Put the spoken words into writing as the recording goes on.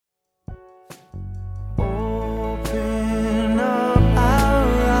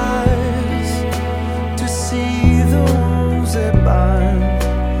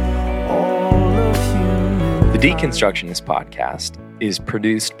Deconstructionist podcast is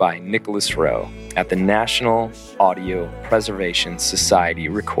produced by Nicholas Rowe at the National Audio Preservation Society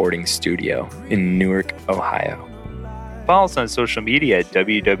Recording Studio in Newark, Ohio. Follow us on social media at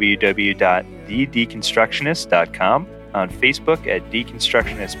www.thedeconstructionist.com, on Facebook at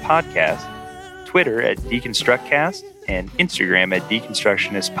Deconstructionist Podcast, Twitter at DeconstructCast, and Instagram at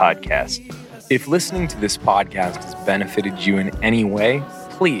Deconstructionist Podcast. If listening to this podcast has benefited you in any way,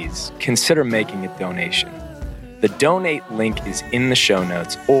 please consider making a donation. The donate link is in the show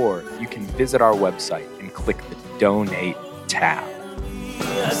notes, or you can visit our website and click the donate tab.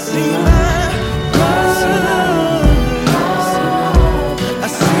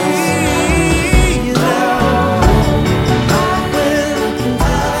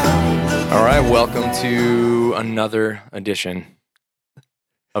 All right, welcome to another edition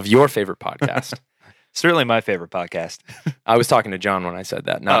of your favorite podcast. Certainly my favorite podcast. I was talking to John when I said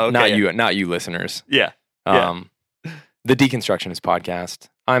that, not you listeners. Yeah. The Deconstructionist podcast.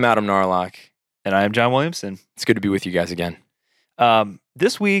 I'm Adam Narlock. And I am John Williamson. It's good to be with you guys again.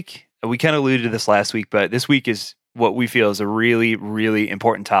 This week, we kind of alluded to this last week, but this week is what we feel is a really, really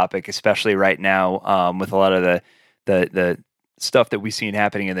important topic, especially right now, with a lot of the stuff that we've seen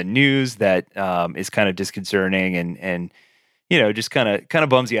happening in the news that is kind of disconcerting and you know, just kind of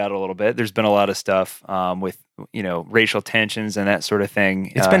bums you out a little bit. There's been a lot of stuff with, you know, racial tensions and that sort of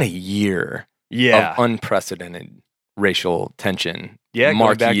thing. It's been a year of unprecedented racial tension. Yeah,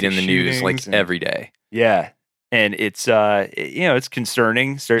 marqueed in the news like every day. Yeah, and it's you know, it's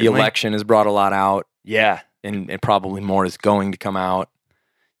concerning. Certainly, the election has brought a lot out. Yeah, and probably more is going to come out.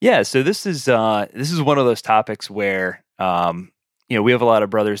 Yeah, so this is one of those topics where you know, we have a lot of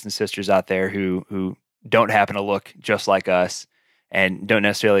brothers and sisters out there who don't happen to look just like us and don't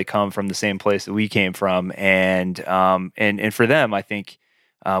necessarily come from the same place that we came from, and for them, I think.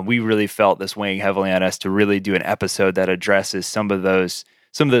 We really felt this weighing heavily on us to really do an episode that addresses some of those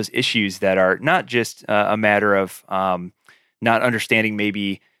issues that are not just a matter of not understanding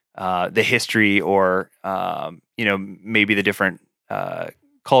maybe the history or you know, maybe the different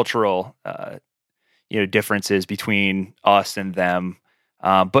cultural you know, differences between us and them,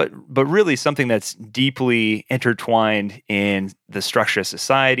 but really something that's deeply intertwined in the structure of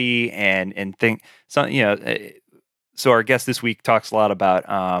society and think so, you know. So our guest this week talks a lot about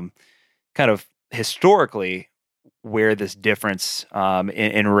kind of historically where this difference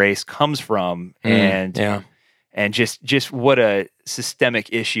in race comes from, and just what a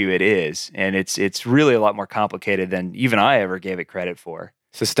systemic issue it is, and it's really a lot more complicated than even I ever gave it credit for.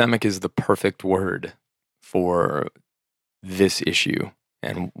 Systemic is the perfect word for this issue,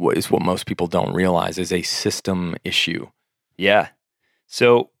 and what most people don't realize is a system issue. Yeah.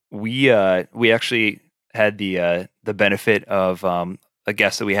 So we actually had the benefit of a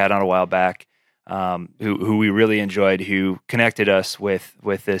guest that we had on a while back, who we really enjoyed, who connected us with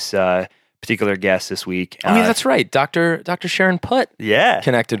this particular guest this week. Oh, yeah, that's right. Dr. Sharon Putt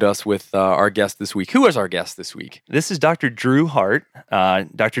connected us with our guest this week. Who is our guest this week? This is Dr. Drew Hart.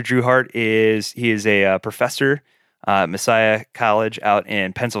 Dr. Drew Hart is a professor at Messiah College out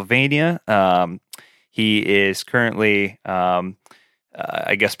in Pennsylvania. He is currently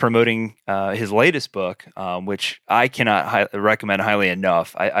I guess promoting his latest book, which I cannot recommend highly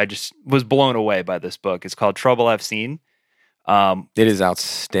enough. I just was blown away by this book. It's called Trouble I've Seen. It is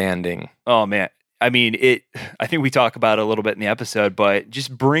outstanding. Oh man, I mean it. I think we talk about it a little bit in the episode, but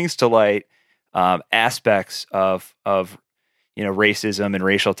just brings to light aspects of you know, racism and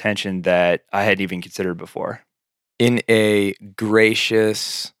racial tension that I hadn't even considered before. In a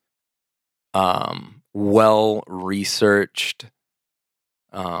gracious, well-researched,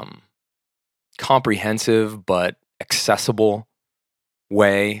 comprehensive but accessible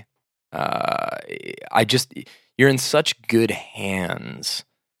way. You're in such good hands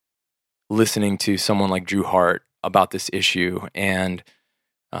listening to someone like Drew Hart about this issue, and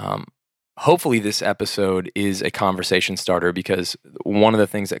hopefully this episode is a conversation starter, because one of the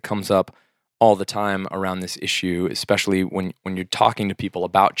things that comes up all the time around this issue, especially when you're talking to people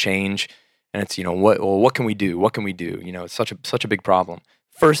about change, and it's, you know, what can we do? What can we do? You know, it's such a big problem.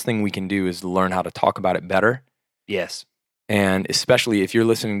 First thing we can do is learn how to talk about it better. Yes. And especially if you're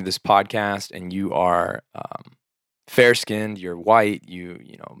listening to this podcast and you are fair-skinned, you're white,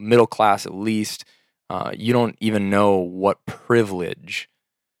 you know, middle class at least, you don't even know what privilege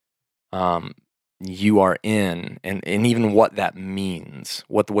you are in, and even what that means,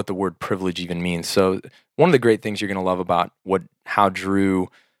 what the word privilege even means. So one of the great things you're going to love about how Drew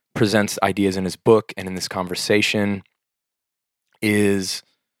presents ideas in his book and in this conversation is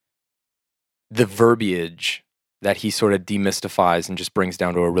the verbiage that he sort of demystifies and just brings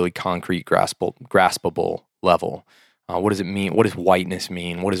down to a really concrete, graspable level. What does it mean? What does whiteness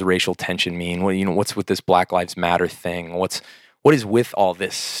mean? What does racial tension mean? What's with this Black Lives Matter thing? What is with all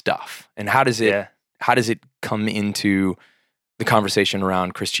this stuff? And how does it come into the conversation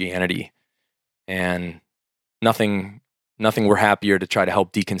around Christianity? And nothing we're happier to try to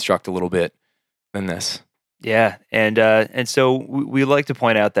help deconstruct a little bit than this. Yeah, and so we like to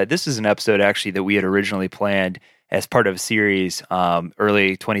point out that this is an episode actually that we had originally planned as part of a series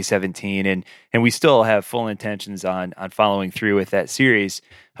early 2017, and we still have full intentions on following through with that series.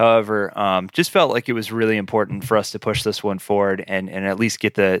 However, just felt like it was really important for us to push this one forward and at least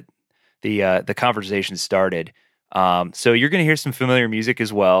get the conversation started. So you're going to hear some familiar music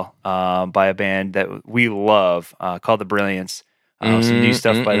as well by a band that we love called The Brilliance. Some new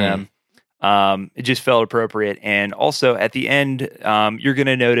stuff by them. It just felt appropriate. And also at the end, you're going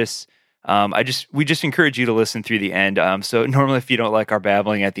to notice, we just encourage you to listen through the end. So normally if you don't like our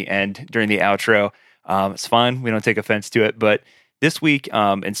babbling at the end during the outro, it's fine. We don't take offense to it. But this week,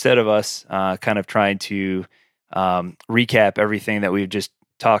 instead of us kind of trying to recap everything that we've just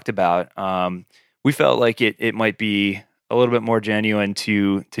talked about, we felt like it might be a little bit more genuine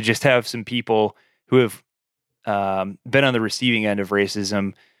to just have some people who have been on the receiving end of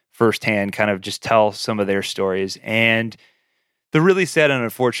racism firsthand kind of just tell some of their stories. And the really sad and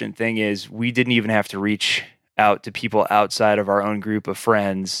unfortunate thing is we didn't even have to reach out to people outside of our own group of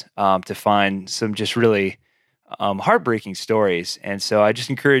friends to find some just really heartbreaking stories. And so I just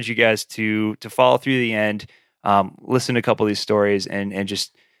encourage you guys to follow through the end, listen to a couple of these stories, and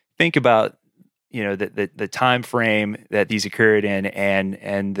just think about the time frame that these occurred in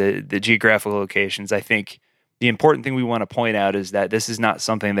and the geographical locations. I think the important thing we want to point out is that this is not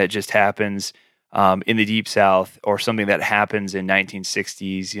something that just happens in the Deep South or something that happens in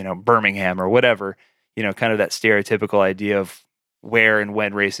 1960s, Birmingham or whatever, kind of that stereotypical idea of where and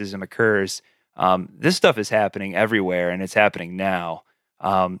when racism occurs. This stuff is happening everywhere, and it's happening now.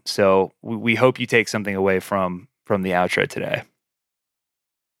 So we hope you take something away from the outro today.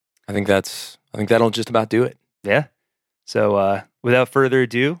 I think that'll just about do it. Yeah. So without further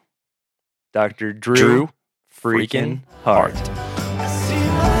ado, Dr. Drew freaking Hart.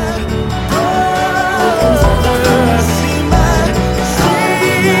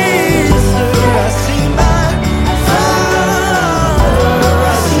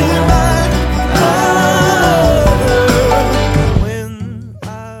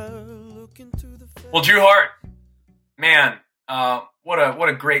 Well, Drew Hart, man, what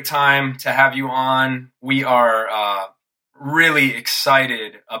a great time to have you on. We are really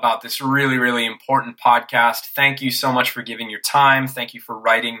excited about this really, really important podcast. Thank you so much for giving your time. Thank you for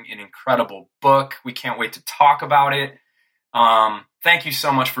writing an incredible book. We can't wait to talk about it. Thank you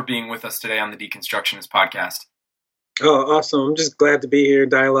so much for being with us today on the Deconstructionist podcast. Oh, awesome. I'm just glad to be here in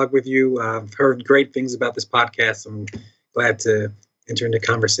dialogue with you. I've heard great things about this podcast. I'm glad to enter into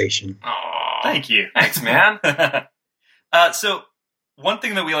conversation. Oh, thank you. Thanks, man. So one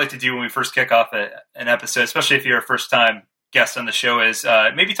thing that we like to do when we first kick off an episode, especially if you're a first-time guest on the show, is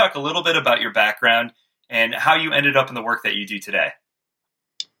maybe talk a little bit about your background and how you ended up in the work that you do today.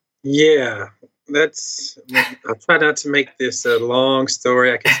 Yeah, I'll try not to make this a long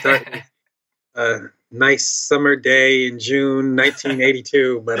story. I can start with a nice summer day in June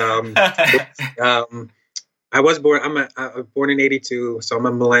 1982, but I was born in 82, so I'm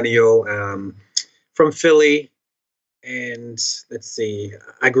a millennial from Philly. And let's see,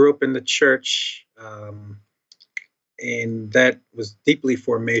 I grew up in the church, and that was deeply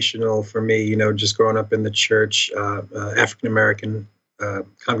formational for me, just growing up in the church, African-American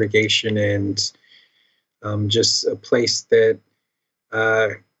congregation, and just a place that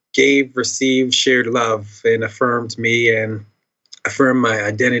gave, received, shared love, and affirmed me and affirmed my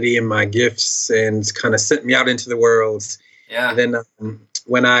identity and my gifts and kind of sent me out into the world. Yeah. And then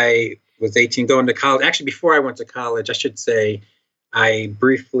when I was 18, going to college. Actually, before I went to college, I should say, I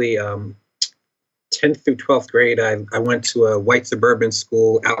briefly, 10th through 12th grade, I went to a white suburban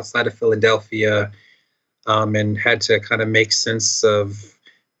school outside of Philadelphia, and had to kind of make sense of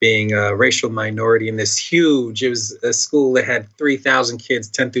being a racial minority in this it was a school that had 3,000 kids,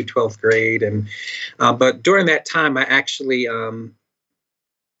 10th through 12th grade. And but during that time, I actually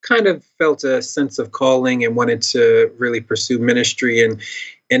kind of felt a sense of calling and wanted to really pursue ministry, and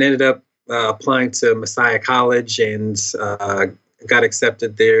ended up applying to Messiah College and got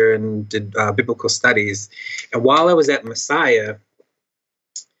accepted there and did biblical studies. And while I was at Messiah,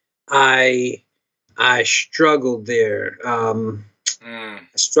 I struggled there. I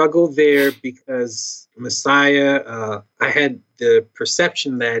struggled there because Messiah, I had the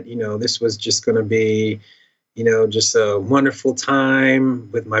perception that, this was just going to be, just a wonderful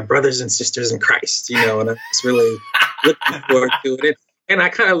time with my brothers and sisters in Christ, and I was really looking forward to it. And I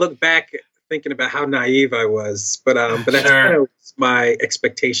kind of look back thinking about how naive I was, but that's kind of my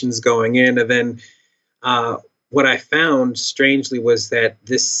expectations going in. And then what I found strangely was that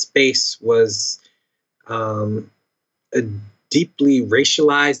this space was a deeply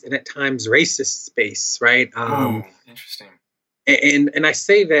racialized and at times racist space, right? Interesting. And I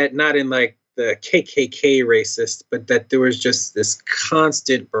say that not in like the KKK racist, but that there was just this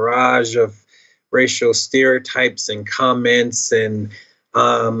constant barrage of racial stereotypes and comments, and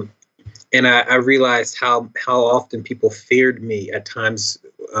I realized how often people feared me at times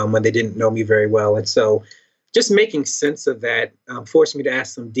when they didn't know me very well, and so just making sense of that forced me to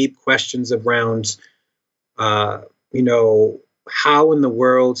ask some deep questions around, how in the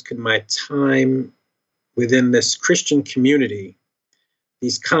world could my time within this Christian community,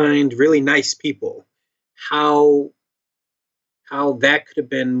 these kind, really nice people, how that could have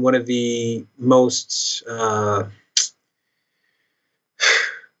been one of the most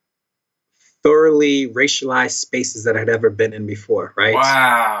thoroughly racialized spaces that I'd ever been in before, right?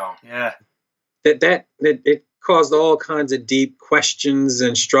 Wow. Yeah. That it caused all kinds of deep questions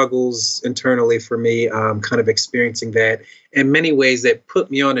and struggles internally for me, kind of experiencing that in many ways that put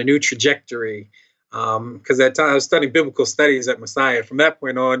me on a new trajectory. Because at the time I was studying biblical studies at Messiah. From that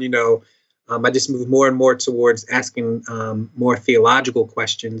point on, I just moved more and more towards asking more theological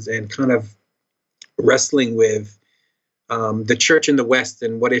questions and kind of wrestling with the church in the West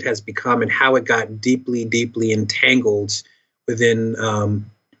and what it has become and how it got deeply, deeply entangled within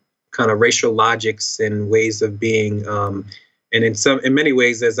kind of racial logics and ways of being. And in many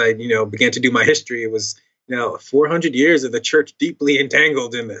ways, as I, began to do my history, it was, 400 years of the church deeply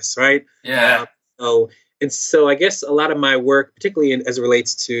entangled in this, right? Yeah. So I guess a lot of my work, particularly as it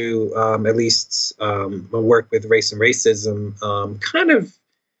relates to at least my work with race and racism, kind of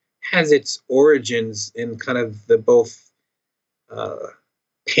has its origins in kind of the both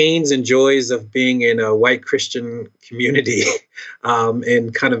pains and joys of being in a white Christian community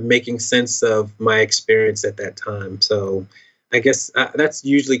and kind of making sense of my experience at that time. So I guess that's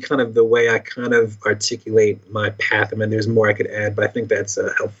usually kind of the way I kind of articulate my path. I mean, there's more I could add, but I think that's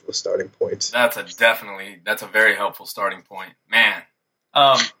a helpful starting point. That's a very helpful starting point, man.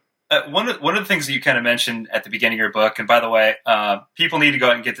 One of the things that you kind of mentioned at the beginning of your book, and by the way, people need to go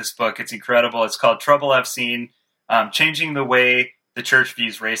out and get this book. It's incredible. It's called Trouble I've Seen, Changing the Way the Church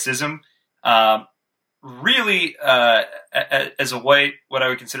Views Racism. Really, as what I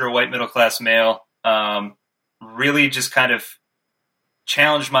would consider a white middle-class male, really just kind of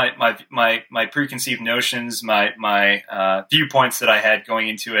challenged my preconceived notions, my viewpoints that I had going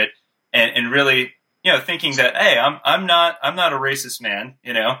into it, and really, thinking that, hey, I'm not a racist man,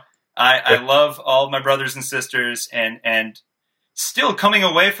 I love all of my brothers and sisters, and still coming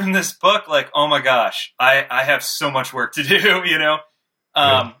away from this book like, oh my gosh, I have so much work to do,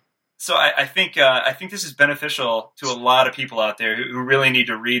 So I think this is beneficial to a lot of people out there who really need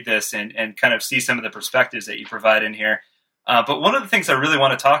to read this and kind of see some of the perspectives that you provide in here. But one of the things I really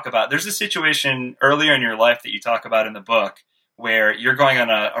want to talk about, there's a situation earlier in your life that you talk about in the book where you're going on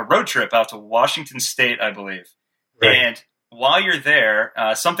a road trip out to Washington State, I believe. Right. And while you're there,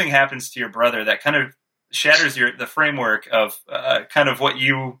 something happens to your brother that kind of shatters the framework of kind of what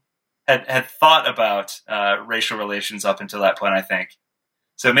you had thought about racial relations up until that point, I think.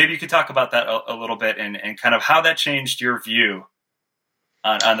 So maybe you could talk about that a little bit and kind of how that changed your view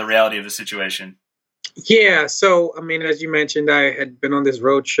on the reality of the situation. Yeah. So, I mean, as you mentioned, I had been on this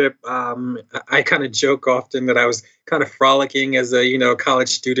road trip. I kind of joke often that I was kind of frolicking as a, college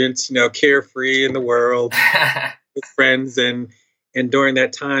student, carefree in the world with friends and during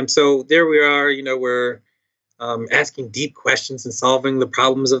that time. So there we are, we're asking deep questions and solving the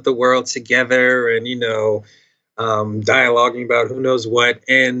problems of the world together and, dialoguing about who knows what.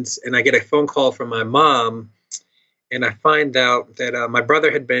 And I get a phone call from my mom. And I find out that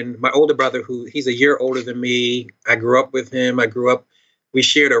my older brother, he's a year older than me. I grew up with him. We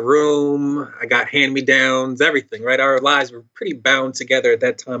shared a room. I got hand-me-downs, everything, right? Our lives were pretty bound together at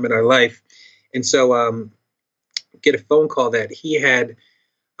that time in our life. And so get a phone call that he had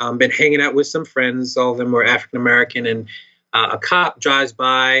been hanging out with some friends. All of them were African-American. And a cop drives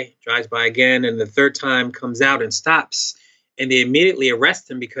by again. And the third time comes out and stops. And they immediately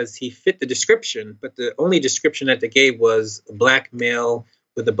arrest him because he fit the description. But the only description that they gave was a black male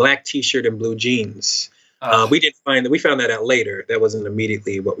with a black T-shirt and blue jeans. We found that out later. That wasn't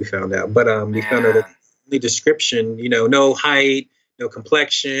immediately what we found out. But we found out that the description, no height, no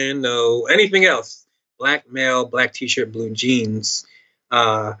complexion, no anything else. Black male, black T-shirt, blue jeans.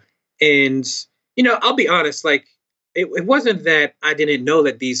 And I'll be honest, like it wasn't that I didn't know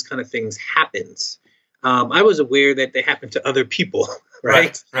that these kind of things happened. I was aware that they happened to other people,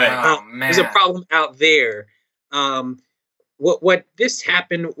 right? Right. Oh man. There's a problem out there. Um, what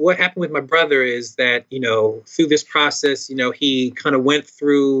happened with my brother is that, through this process, he kind of went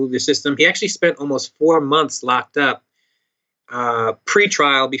through the system. He actually spent almost 4 months locked up,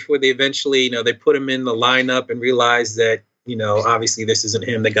 pre-trial, before they eventually, they put him in the lineup and realized that, obviously this isn't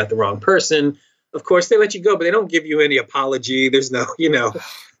him. They got the wrong person. Of course, they let you go, but they don't give you any apology. There's no,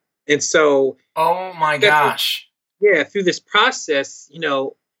 and so, Oh my gosh. yeah, through this process,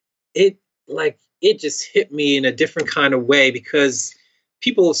 it it just hit me in a different kind of way, because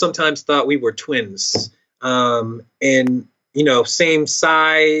people sometimes thought we were twins. And same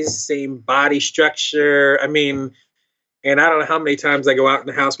size, same body structure. I mean, and I don't know how many times I go out in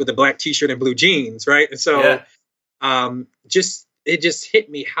the house with a black t-shirt and blue jeans, right? And so just it just hit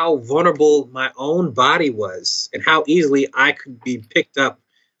me how vulnerable my own body was and how easily I could be picked up.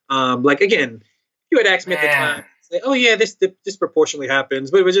 Like, again, you had asked me at the time, say, oh yeah, this disproportionately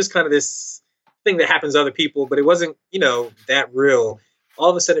happens, but it was just kind of this thing that happens to other people, but it wasn't, that real. All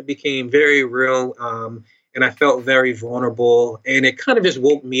of a sudden it became very real. And I felt very vulnerable, and it kind of just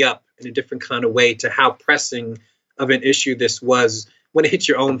woke me up in a different kind of way to how pressing of an issue this was when it hits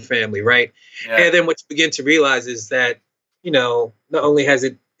your own family, right? Yeah. And then what you begin to realize is that, not only has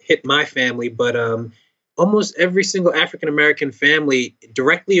it hit my family, but almost every single African American family,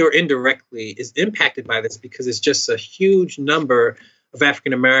 directly or indirectly, is impacted by this, because it's just a huge number of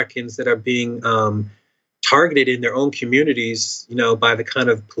African Americans that are being targeted in their own communities, by the kind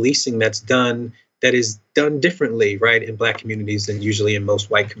of policing that is done differently, right, in Black communities than usually in most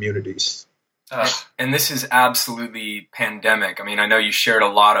white communities. And this is absolutely pandemic. I mean, I know you shared a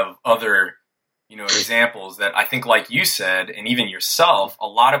lot of other, examples that I think, like you said, and even yourself, a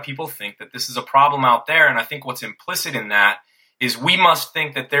lot of people think that this is a problem out there. And I think what's implicit in that is we must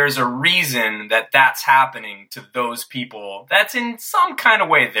think that there's a reason that that's happening to those people. That's in some kind of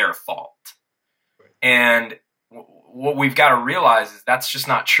way their fault. And what we've got to realize is that's just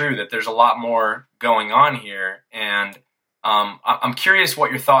not true, that there's a lot more going on here. And I'm curious what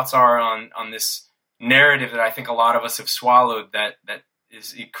your thoughts are on this narrative that I think a lot of us have swallowed, that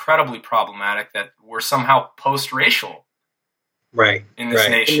is incredibly problematic, that we're somehow post-racial, right, in this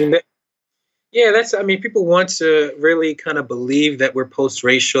nation. People want to really kind of believe that we're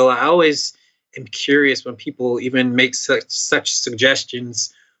post-racial. I always am curious when people even make such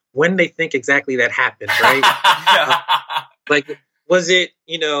suggestions, when they think exactly that happened, right? Like, was it,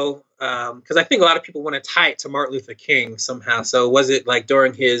 because I think a lot of people want to tie it to Martin Luther King somehow. So was it like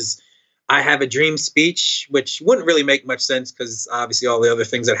during his I Have a Dream speech, which wouldn't really make much sense because obviously all the other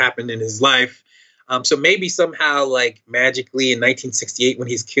things that happened in his life. So maybe somehow, like, magically in 1968 when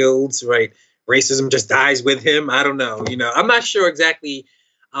he's killed, right, racism just dies with him. I don't know. I'm not sure exactly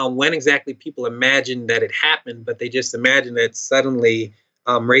when exactly people imagine that it happened, but they just imagine that suddenly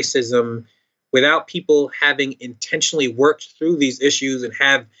racism, without people having intentionally worked through these issues and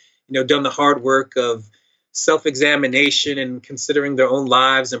have, done the hard work of self-examination and considering their own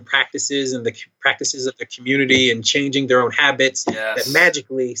lives and practices and the practices of the community and changing their own habits, that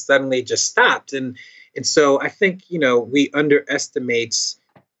magically suddenly just stopped. And so I think, we underestimate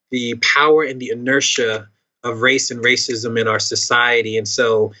the power and the inertia of race and racism in our society. And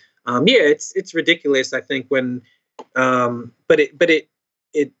so, it's ridiculous, I think, when, but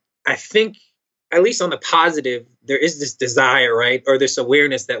I think, at least on the positive, there is this desire, right, or this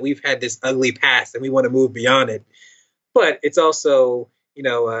awareness that we've had this ugly past and we want to move beyond it. But it's also,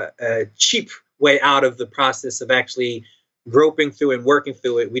 a cheap way out of the process of actually groping through and working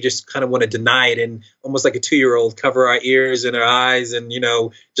through it. We just kind of want to deny it and, almost like a 2-year-old, cover our ears and our eyes and,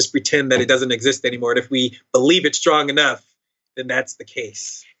 just pretend that it doesn't exist anymore. And if we believe it strong enough, then that's the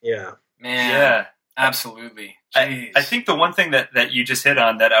case. Yeah. Man. Yeah. Absolutely. I think the one thing that you just hit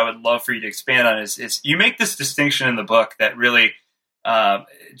on that I would love for you to expand on is you make this distinction in the book that really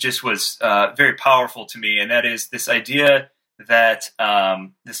just was very powerful to me, and that is this idea that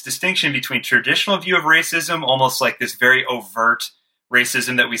this distinction between traditional view of racism, almost like this very overt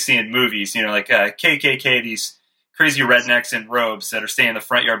racism that we see in movies, like KKK, these crazy rednecks in robes that are staying in the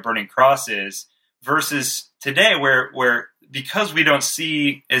front yard burning crosses, versus today where because we don't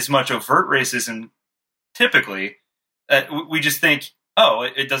see as much overt racism typically, we just think, oh,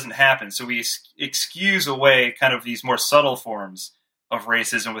 it doesn't happen. So we excuse away kind of these more subtle forms of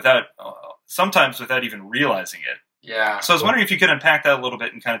racism sometimes without even realizing it. Yeah. So I was wondering if you could unpack that a little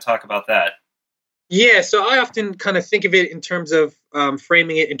bit and kind of talk about that. Yeah. So I often kind of think of it in terms of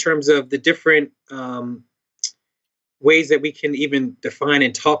framing it in terms of the different ways that we can even define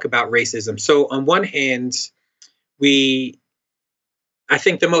and talk about racism. So on one hand, I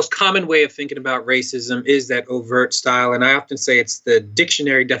think the most common way of thinking about racism is that overt style. And I often say it's the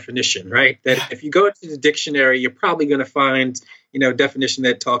dictionary definition, right? That if you go into the dictionary, you're probably going to find, a definition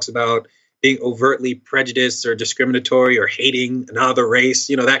that talks about being overtly prejudiced or discriminatory or hating another race,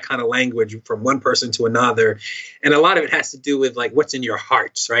 that kind of language from one person to another. And a lot of it has to do with like what's in your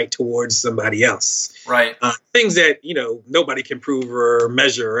hearts, right, towards somebody else. Right. Things that, nobody can prove or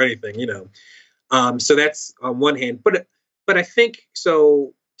measure or anything, So that's on one hand. But I think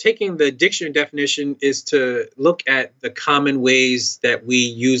so taking the dictionary definition is to look at the common ways that we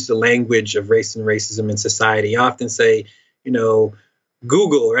use the language of race and racism in society. I often say,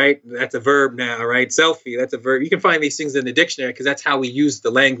 Google, right? That's a verb now, right? Selfie, that's a verb. You can find these things in the dictionary because that's how we use the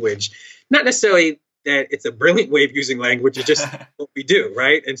language. Not necessarily that it's a brilliant way of using language. It's just what we do,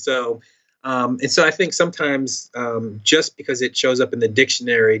 right? And so I think sometimes just because it shows up in the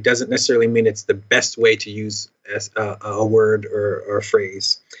dictionary doesn't necessarily mean it's the best way to use a word or a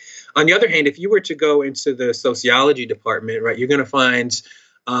phrase. On the other hand, if you were to go into the sociology department, right, you're going to find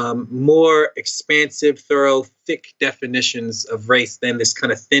more expansive, thorough, thick definitions of race than this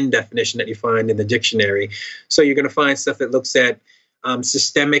kind of thin definition that you find in the dictionary. So you're going to find stuff that looks at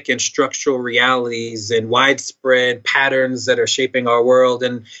systemic and structural realities and widespread patterns that are shaping our world.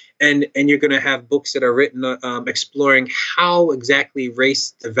 And you're going to have books that are written exploring how exactly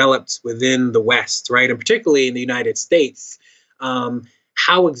race developed within the West, right? And particularly in the United States,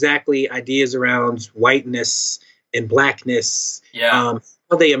 how exactly ideas around whiteness and blackness, how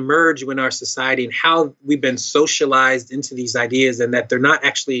they emerge in our society and how we've been socialized into these ideas and that they're not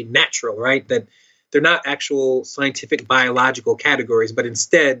actually natural, right? That they're not actual scientific biological categories, but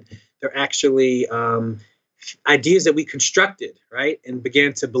instead they're actually ideas that we constructed, right? And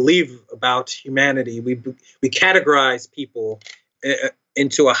began to believe about humanity. We categorize people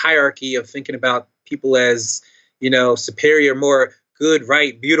into a hierarchy of thinking about people as, superior, more good,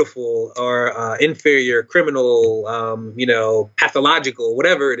 right, beautiful, or inferior, criminal, pathological,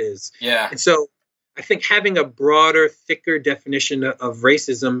 whatever it is. Yeah. And so I think having a broader, thicker definition of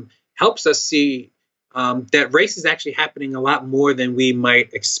racism helps us see that race is actually happening a lot more than we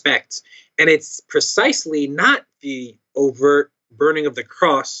might expect. And it's precisely not the overt burning of the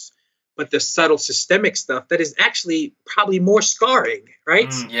cross, but the subtle systemic stuff that is actually probably more scarring,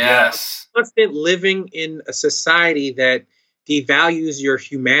 right? Yes. Constant living in a society that devalues your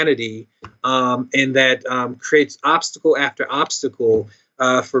humanity and that creates obstacle after obstacle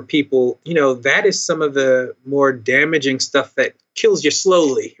for people, that is some of the more damaging stuff that kills you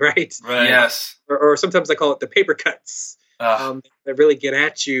slowly, right? Right. Yes. Or sometimes I call it the paper cuts that really get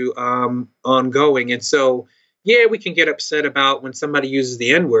at you ongoing. And so, yeah, we can get upset about when somebody uses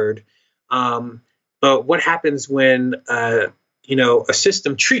the N-word. But what happens when, a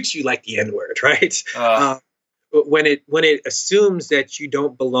system treats you like the N-word, right? When it assumes that you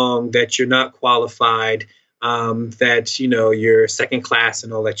don't belong, that you're not qualified, that, you're second class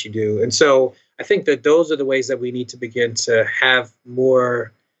and all that you do. And so I think that those are the ways that we need to begin to have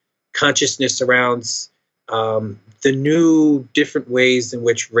more consciousness around the new different ways in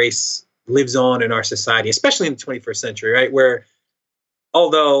which race lives on in our society, especially in the 21st century, right? Where,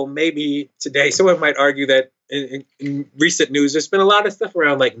 although maybe today someone might argue that in recent news, there's been a lot of stuff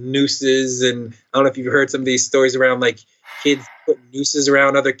around like nooses. And I don't know if you've heard some of these stories around like kids putting nooses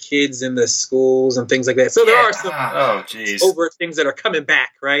around other kids in the schools and things like that. So there are some overt things that are coming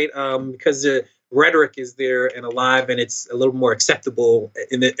back, right? Because the rhetoric is there and alive and it's a little more acceptable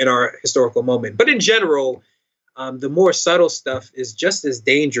in our historical moment. But in general, the more subtle stuff is just as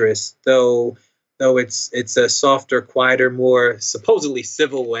dangerous, though it's a softer, quieter, more supposedly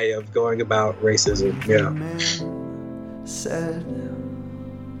civil way of going about racism. Yeah. Man said,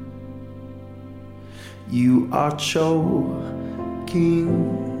 "You are choking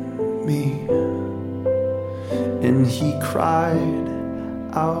me," and he cried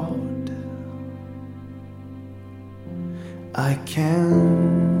out, "I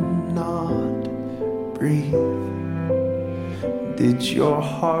cannot breathe." Did your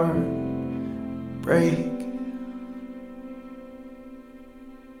heart break?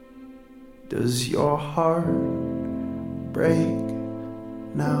 Does your heart break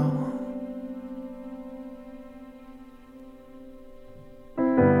now?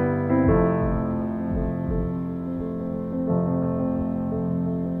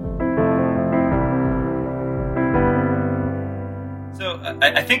 So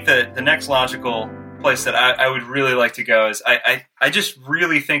I think the next logical place that I would really like to go is I just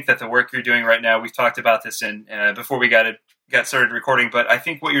really think that the work you're doing right now, we've talked about this before we got started recording, but I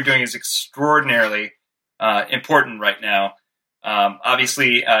think what you're doing is extraordinarily important right now.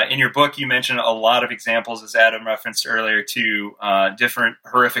 Obviously, in your book, you mentioned a lot of examples, as Adam referenced earlier, to different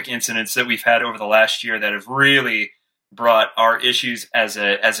horrific incidents that we've had over the last year that have really brought our issues as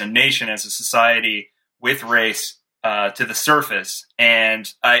a nation, as a society with race to the surface.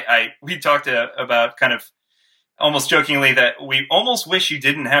 And we talked about kind of almost jokingly that we almost wish you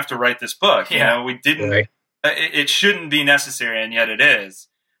didn't have to write this book. Yeah. You know, we didn't. Right. It shouldn't be necessary, and yet it is.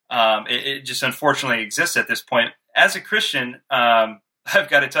 It just unfortunately exists at this point. As a Christian, I've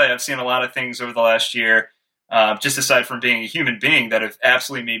got to tell you, I've seen a lot of things over the last year, just aside from being a human being, that have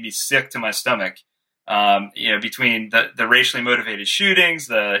absolutely made me sick to my stomach. Between the racially motivated shootings,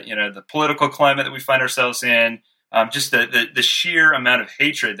 the political climate that we find ourselves in, just the sheer amount of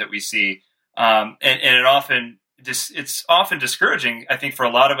hatred that we see, and it's often discouraging, I think, for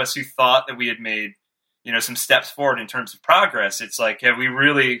a lot of us who thought that we had made some steps forward in terms of progress. It's like, have we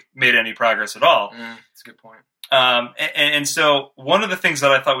really made any progress at all? That's a good point. And so one of the things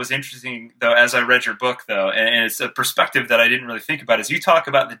that I thought was interesting, though, as I read your book, though, and it's a perspective that I didn't really think about, is you talk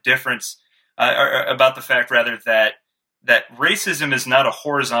about the difference, or about the fact, rather, that racism is not a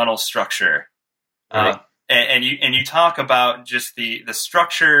horizontal structure. Right. And you talk about just the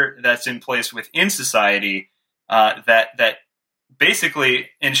structure that's in place within society that basically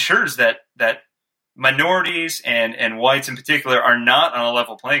ensures that minorities and whites in particular are not on a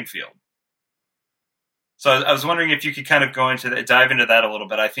level playing field. So I was wondering if you could kind of dive into that a little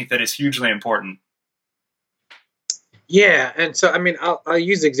bit. I think that is hugely important. Yeah, and so I mean, I'll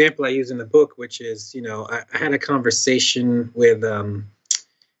use the example I use in the book, which is, I had a conversation with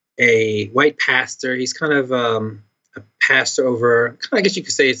a white pastor. He's kind of a pastor over, I guess you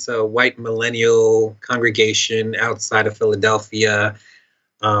could say it's a white millennial congregation outside of Philadelphia.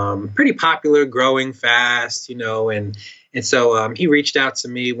 Pretty popular, growing fast, and so he reached out to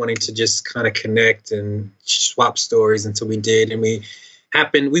me wanting to just kind of connect and swap stories. And so we did. And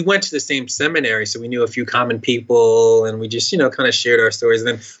we went to the same seminary, so we knew a few common people, and we just, kind of shared our stories.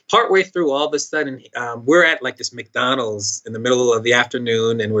 And then partway through, all of a sudden, we're at like this McDonald's in the middle of the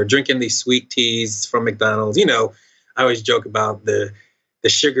afternoon, and we're drinking these sweet teas from McDonald's. I always joke about the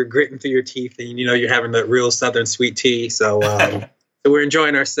sugar gritting through your teeth, and, you're having the real Southern sweet tea. So, so we're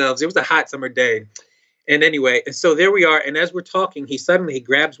enjoying ourselves. It was a hot summer day. And anyway, and so there we are. And as we're talking, he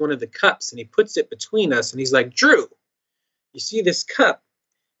grabs one of the cups and he puts it between us. And he's like, Drew, you see this cup?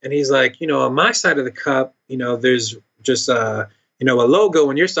 And he's like, on my side of the cup, there's just, a logo,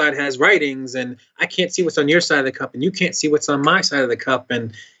 and your side has writings, and I can't see what's on your side of the cup, and you can't see what's on my side of the cup.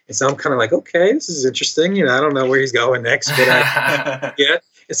 And so I'm kind of like, okay, this is interesting. I don't know where he's going next, but yeah.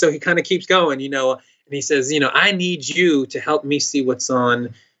 And so he kind of keeps going, and he says, I need you to help me see what's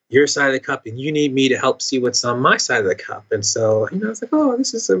on your side of the cup, and you need me to help see what's on my side of the cup. And so, I was like, oh,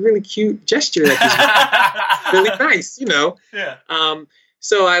 this is a really cute gesture. That is really nice, Yeah.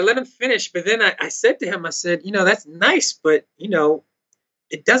 So I let him finish, but then I said to him, I said, that's nice, but,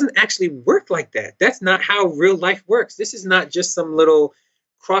 it doesn't actually work like that. That's not how real life works. This is not just some little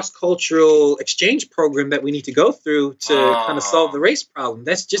cross-cultural exchange program that we need to go through to kind of solve the race problem.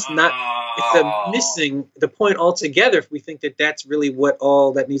 That's just not, it's missing the point altogether if we think that that's really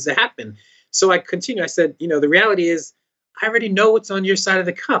all that needs to happen. So I continue. I said, the reality is I already know what's on your side of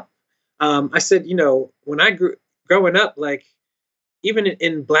the cup. I said, when I growing up, like, even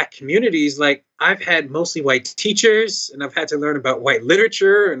in Black communities, like, I've had mostly white teachers, and I've had to learn about white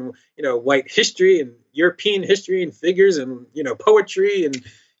literature and, white history and European history and figures and, poetry and,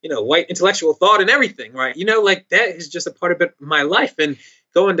 white intellectual thought and everything, right? Like, that is just a part of my life. And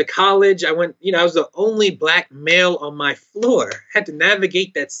going to college, I was the only Black male on my floor. I had to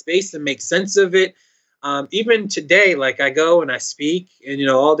navigate that space and make sense of it. Even today, like, I go and I speak in,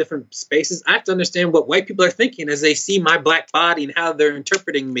 all different spaces. I have to understand what white people are thinking as they see my Black body and how they're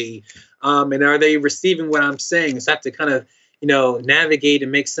interpreting me. And are they receiving what I'm saying? So I have to kind of, navigate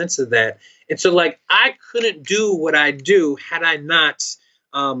and make sense of that. And so, like, I couldn't do what I do had I not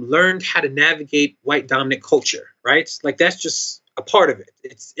learned how to navigate white dominant culture, right? Like, that's just a part of it.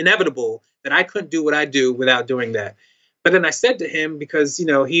 It's inevitable that I couldn't do what I do without doing that. But then I said to him, because,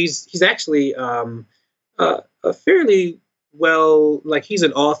 he's actually a fairly well, like, he's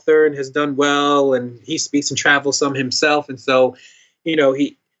an author and has done well, and he speaks and travels some himself. And so,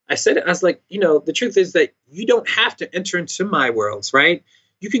 I was like, the truth is that you don't have to enter into my worlds, right?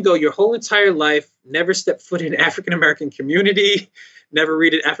 You can go your whole entire life, never step foot in African-American community, never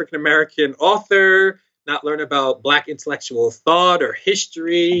read an African-American author, not learn about Black intellectual thought or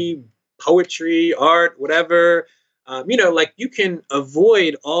history, poetry, art, whatever. Like, you can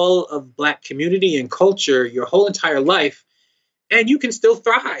avoid all of Black community and culture your whole entire life, and you can still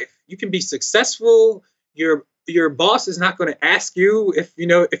thrive. You can be successful. your boss is not going to ask you if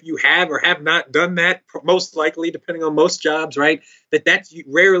if you have or have not done that. Most likely, depending on most jobs, right? That's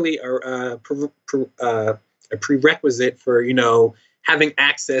rarely a prerequisite for having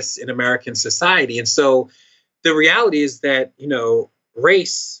access in American society. And so the reality is that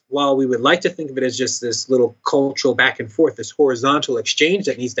race, while we would like to think of it as just this little cultural back and forth, this horizontal exchange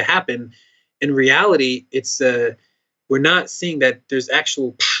that needs to happen, in reality, it's we're not seeing that there's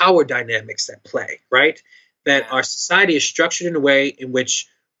actual power dynamics at play, right? That our society is structured in a way in which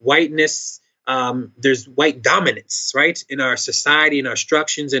whiteness, there's white dominance, right? In our society, in our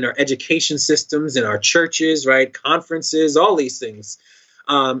structures, in our education systems, in our churches, right? Conferences, all these things.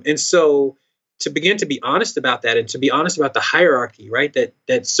 And so to begin to be honest about that, and to be honest about the hierarchy, right?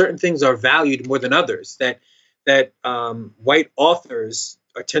 That certain things are valued more than others, that white authors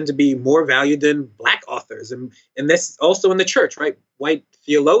tend to be more valued than Black authors. And that's also in the church, right? White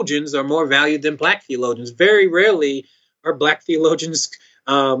theologians are more valued than Black theologians. Very rarely are Black theologians,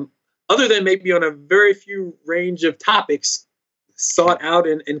 other than maybe on a very few range of topics, sought out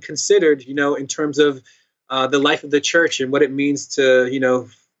and considered, in terms of the life of the church and what it means to,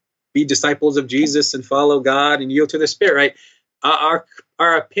 be disciples of Jesus and follow God and yield to the Spirit, right?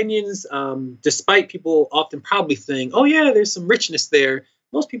 Our opinions, despite people often probably think, oh yeah, there's some richness there,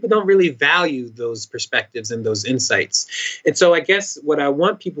 most people don't really value those perspectives and those insights. And so I guess what I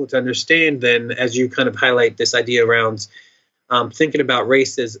want people to understand then, as you kind of highlight this idea around thinking about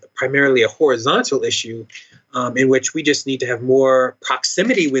race as primarily a horizontal issue, in which we just need to have more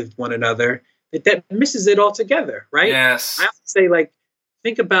proximity with one another, that misses it altogether, right? Yes. I often say,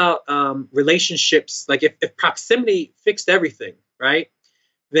 think about relationships. Like if proximity fixed everything, right?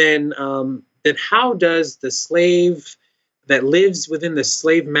 Then how does the slave that lives within the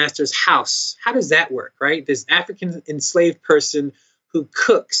slave master's house, how does that work, right? This African enslaved person who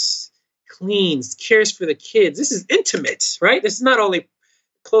cooks, cleans, cares for the kids. This is intimate, right? This is not only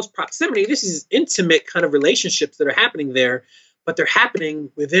close proximity, this is intimate kind of relationships that are happening there, but they're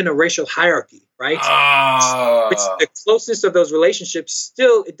happening within a racial hierarchy, right? Which the closeness of those relationships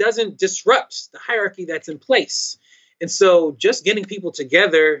still, it doesn't disrupt the hierarchy that's in place. And so just getting people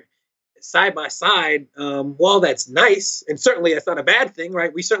together side by side, while that's nice, and certainly that's not a bad thing,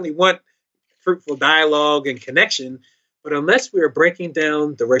 right? We certainly want fruitful dialogue and connection, but unless we're breaking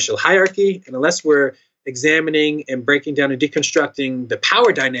down the racial hierarchy, and unless we're examining and breaking down and deconstructing the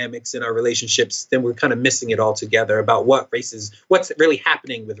power dynamics in our relationships, then we're kind of missing it altogether about what's really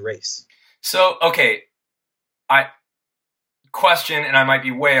happening with race. So, okay, I might be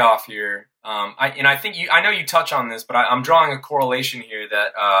way off here. I know you touch on this, but I'm drawing a correlation here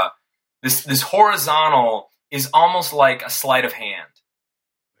that this horizontal is almost like a sleight of hand.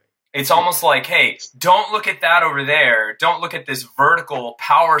 It's almost like, hey, don't look at that over there. Don't look at this vertical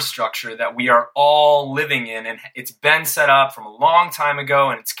power structure that we are all living in. And it's been set up from a long time ago,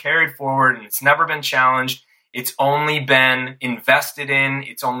 and it's carried forward, and it's never been challenged. It's only been invested in.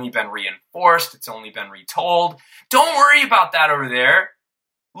 It's only been reinforced. It's only been retold. Don't worry about that over there.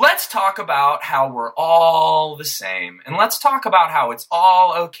 Let's talk about how we're all the same. And let's talk about how it's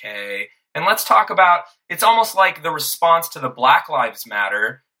all okay. And let's talk about, it's almost like the response to the Black Lives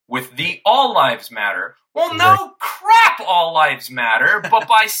Matter with the All Lives Matter. Well, no crap, All Lives Matter. But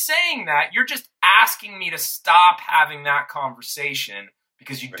by saying that, you're just asking me to stop having that conversation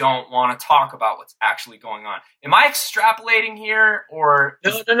because you don't want to talk about what's actually going on. Am I extrapolating here, or?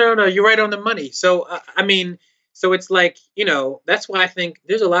 No. You're right on the money. So, so it's like, that's why I think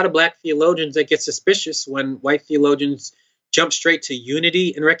there's a lot of Black theologians that get suspicious when white theologians jump straight to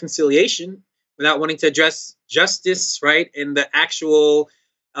unity and reconciliation without wanting to address justice, right? And the actual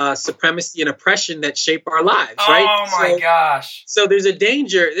supremacy and oppression that shape our lives, right? Oh my gosh. So there's a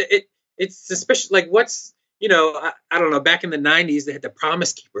danger. It's suspicious. Like what's, I don't know, back in the 90s, they had the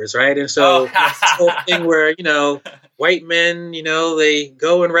Promise Keepers, right? And so that's this whole thing where, white men, they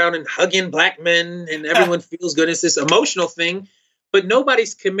go around and hugging Black men and everyone feels good. It's this emotional thing, but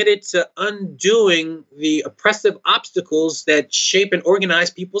nobody's committed to undoing the oppressive obstacles that shape and organize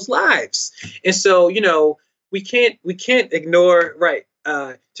people's lives. And so, we can't ignore, right,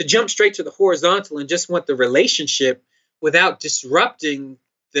 to jump straight to the horizontal and just want the relationship without disrupting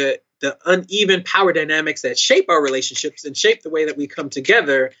the uneven power dynamics that shape our relationships and shape the way that we come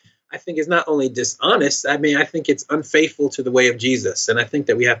together, I think is not only dishonest. I think it's unfaithful to the way of Jesus. And I think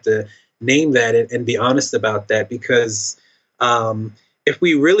that we have to name that and be honest about that, because if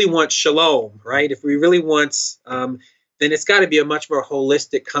we really want shalom, right, if we really want, then it's got to be a much more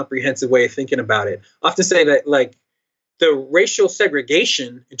holistic, comprehensive way of thinking about it. I often say that, like, the racial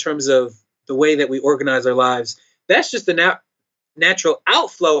segregation in terms of the way that we organize our lives, that's just natural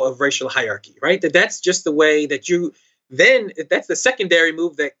outflow of racial hierarchy, right? That's just the way that that's the secondary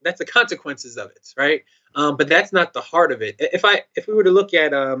move, that's the consequences of it, right? But that's not the heart of it. If we were to look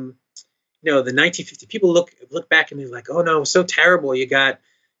at the 1950, people look back and they're like, oh no, it was so terrible. You got,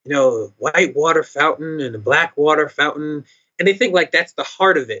 white water fountain and a black water fountain, and they think like that's the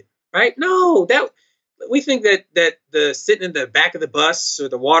heart of it, right? No, that we think that the sitting in the back of the bus or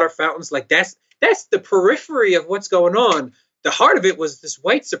the water fountains, like that's the periphery of what's going on. The heart of it was this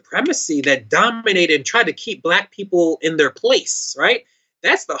white supremacy that dominated and tried to keep black people in their place, right?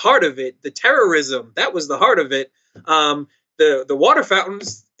 That's the heart of it. The terrorism, that was the heart of it. The water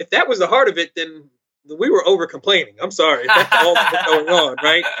fountains, if that was the heart of it, then we were over complaining. I'm sorry. If that's all that was going on,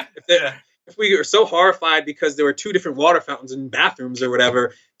 right? If we were so horrified because there were two different water fountains in bathrooms or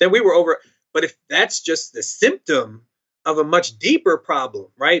whatever, then we were over. But if that's just the symptom of a much deeper problem,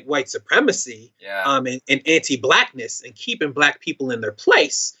 right? White supremacy, and anti-blackness and keeping black people in their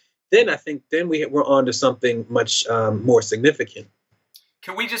place, then I think we're on to something much more significant.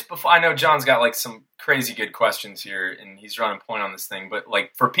 Can we just, before, I know John's got like some crazy good questions here and he's running point on this thing, but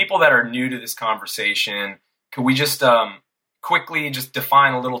like for people that are new to this conversation, can we just quickly just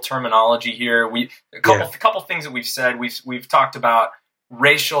define a little terminology here? A couple things that we've said. We've talked about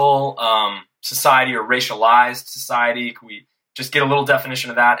racial society or racialized society. Can we just get a little definition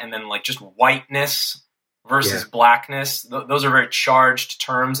of that? And then like just whiteness versus blackness. Those are very charged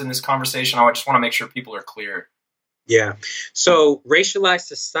terms in this conversation. I just want to make sure people are clear. Yeah. So racialized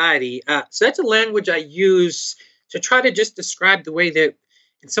society. So that's a language I use to try to just describe the way that,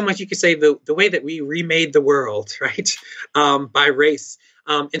 in some ways you could say the way that we remade the world, right? By race.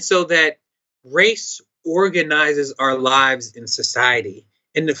 And so that race organizes our lives in society,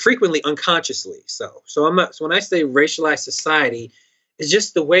 and frequently unconsciously. So when I say racialized society, it's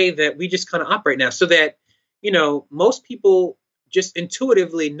just the way that we just kind of operate now, so that, most people just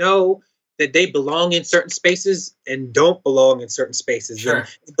intuitively know that they belong in certain spaces and don't belong in certain spaces. Sure.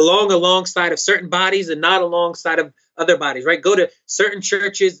 And belong alongside of certain bodies and not alongside of other bodies, right? Go to certain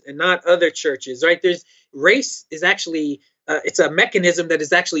churches and not other churches, right? Race is actually, it's a mechanism that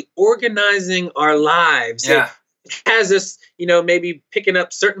is actually organizing our lives. Yeah. It has us, maybe picking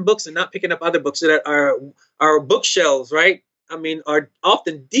up certain books and not picking up other books, so that our bookshelves, right? I mean, are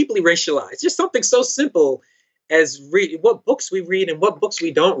often deeply racialized. Just something so simple as what books we read and what books we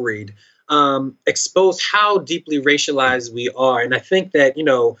don't read. Expose how deeply racialized we are. And I think that,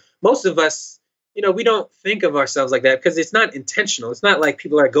 most of us, we don't think of ourselves like that because it's not intentional. It's not like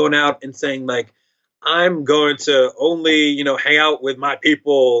people are going out and saying like, I'm going to only, hang out with my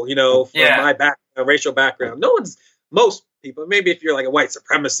people, from my racial background. Most people, maybe if you're like a white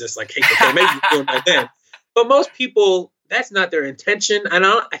supremacist, like hate the maybe you're doing that then. But most people, that's not their intention. And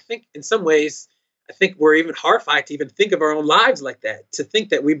I think in some ways, we're even horrified to even think of our own lives like that, to think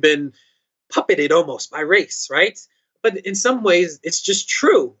that we've been puppeted almost by race, right? But in some ways, it's just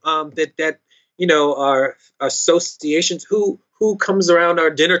true that our associations, who comes around our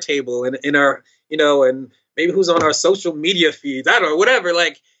dinner table and in our, and maybe who's on our social media feeds, I don't know, whatever.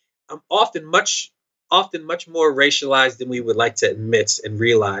 Like, often much more racialized than we would like to admit and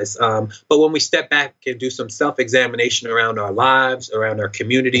realize. But when we step back and do some self-examination around our lives, around our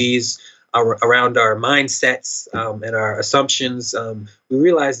communities, around our mindsets and our assumptions, we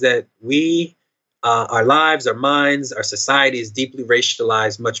realize that our lives, our minds, our society is deeply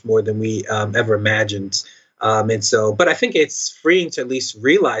racialized, much more than we ever imagined. But I think it's freeing to at least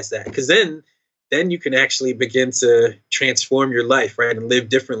realize that, because then you can actually begin to transform your life, right, and live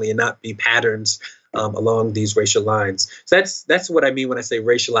differently and not be patterns along these racial lines. So that's what I mean when I say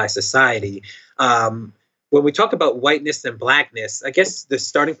racialized society. When we talk about whiteness and blackness, I guess the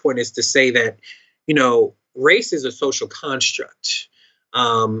starting point is to say that, race is a social construct.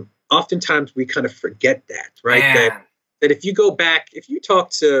 Oftentimes we kind of forget that, right? Man. That if you go back, if you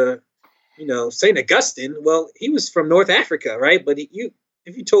talk to, St. Augustine, well, he was from North Africa, right? But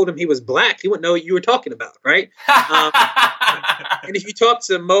if you told him he was black, he wouldn't know what you were talking about, right? And if you talk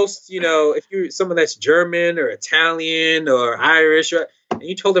to most, if you're someone that's German or Italian or Irish, and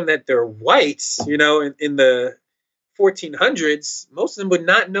you told them that they're white, in the 1400s, most of them would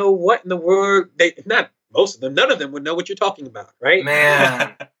not know what in the world, none of them would know what you're talking about, right?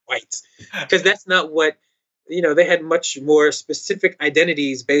 Man. White. Because that's not what, they had much more specific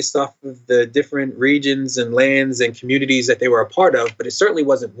identities based off of the different regions and lands and communities that they were a part of, but it certainly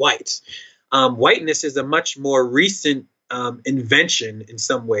wasn't white. Whiteness is a much more recent invention in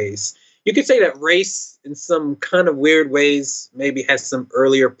some ways. You could say that race, in some kind of weird ways, maybe has some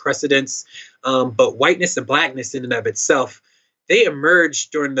earlier precedents, but whiteness and blackness in and of itself, they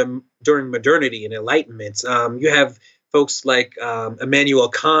emerged during modernity and Enlightenment. You have folks like Immanuel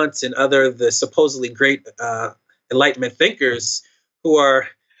Kant and other the supposedly great Enlightenment thinkers who are,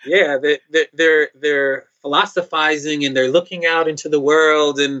 yeah, they're philosophizing and they're looking out into the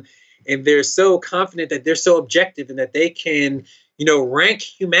world, and they're so confident that they're so objective and that they can, rank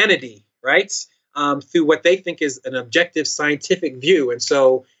humanity, right, through what they think is an objective scientific view. And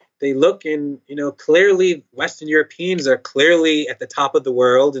so they look and, clearly Western Europeans are clearly at the top of the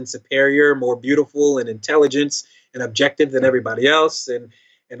world and superior, more beautiful and intelligent and objective than everybody else. And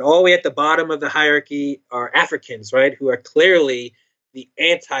all the way at the bottom of the hierarchy are Africans, right, who are clearly the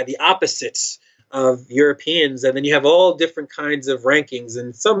opposites of Europeans. And then you have all different kinds of rankings,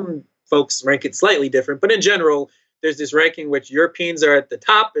 and some folks rank it slightly different. But in general, there's this ranking which Europeans are at the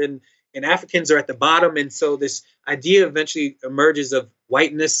top and Africans are at the bottom. And so this idea eventually emerges of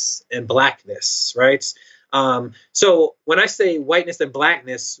whiteness and blackness, right? So when I say whiteness and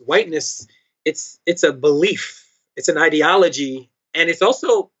blackness, whiteness, it's a belief, it's an ideology, and it's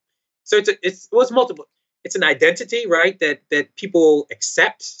also, so it's multiple. It's an identity, right, that people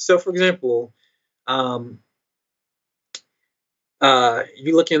accept. So, for example, you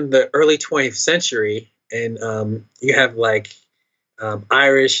look in the early 20th century, and you have like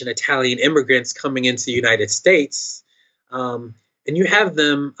Irish and Italian immigrants coming into the United States, and you have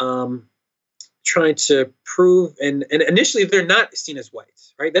them trying to prove, and initially they're not seen as white,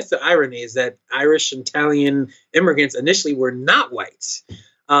 right? That's the irony, is that Irish and Italian immigrants initially were not white.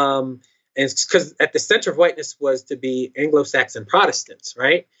 And it's because at the center of whiteness was to be Anglo-Saxon Protestants,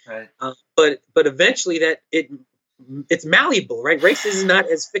 right? Right. But eventually it's malleable, right? Race is not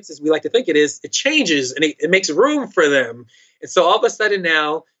as fixed as we like to think it is. It changes, and it makes room for them. And so all of a sudden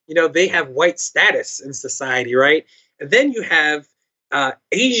now, they have white status in society, right? And then you have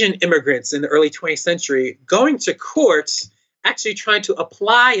Asian immigrants in the early 20th century going to courts, actually trying to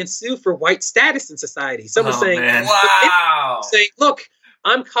apply and sue for white status in society. Someone saying, man. Wow. saying, look,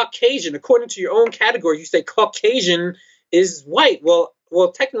 I'm Caucasian. According to your own category, you say Caucasian is white. Well,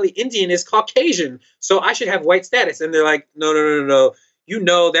 technically Indian is Caucasian, so I should have white status. And they're like, no.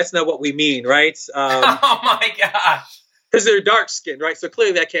 That's not what we mean, right? Oh my gosh. Because they're dark skinned, right? So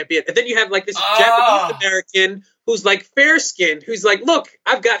clearly that can't be it. And then you have like this Japanese American who's like fair skinned, who's like, look,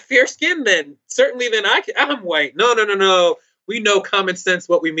 I've got fair skin then. Certainly then I'm white. No. We know common sense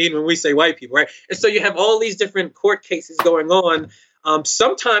what we mean when we say white people, right? And so you have all these different court cases going on.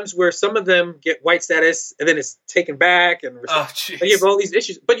 Sometimes where some of them get white status and then it's taken back, and you have all these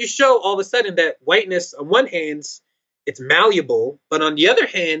issues. But you show all of a sudden that whiteness, on one hand, it's malleable, but on the other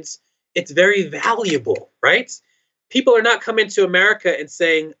hand, it's very valuable, right? People are not coming to America and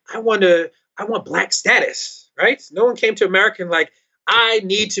saying, I want black status, right? No one came to America and like, I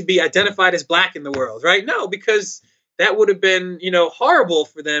need to be identified as black in the world, right? No, because that would have been, horrible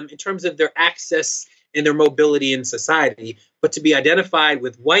for them in terms of their access and their mobility in society. But to be identified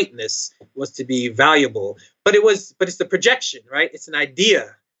with whiteness was to be valuable. But it's the projection, right? It's an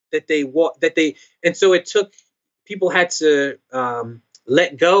idea and so people had to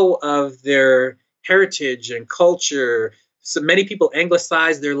let go of their heritage and culture. So many people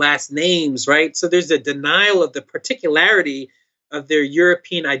anglicize their last names, right? So there's a denial of the particularity of their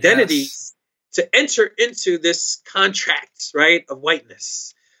European identities to enter into this contract, right, of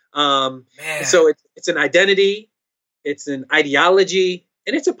whiteness. And so it's an identity, it's an ideology,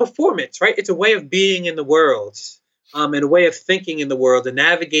 and it's a performance, right? It's a way of being in the world, and a way of thinking in the world and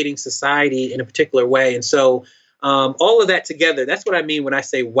navigating society in a particular way. And so all of that together, that's what I mean when I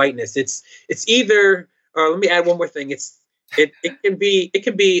say whiteness. It's either, or let me add one more thing. It can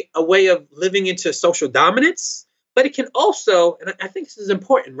be a way of living into social dominance, but it can also, and I think this is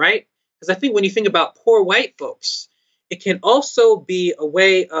important, right? Because I think when you think about poor white folks, it can also be a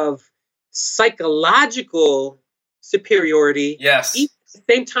way of psychological superiority. Yes. Even at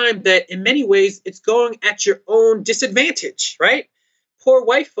the same time that in many ways it's going at your own disadvantage, right? Poor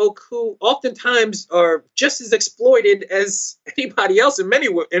white folk who oftentimes are just as exploited as anybody else in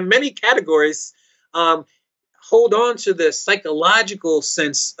many categories, hold on to the psychological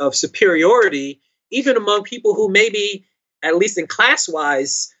sense of superiority, even among people who maybe, at least in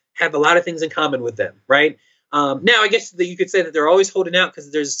class-wise, have a lot of things in common with them, right? Now, I guess that you could say that they're always holding out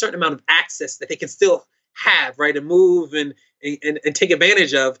because there's a certain amount of access that they can still have, right, and move and take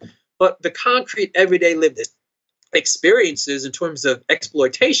advantage of. But the concrete, everyday lived experiences in terms of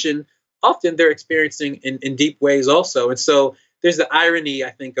exploitation, often they're experiencing in deep ways also. And so there's the irony,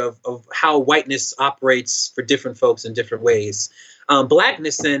 I think, of how whiteness operates for different folks in different ways.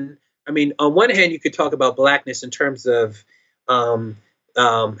 Blackness, then, I mean, on one hand, you could talk about blackness in terms of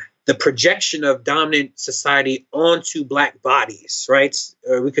the projection of dominant society onto black bodies, right?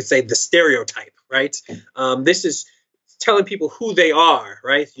 Or we could say the stereotype, right? This is telling people who they are,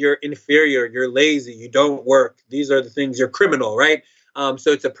 right? You're inferior, you're lazy, you don't work. These are the things, you're criminal, right?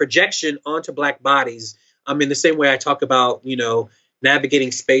 So it's a projection onto Black bodies. In the same way I talk about,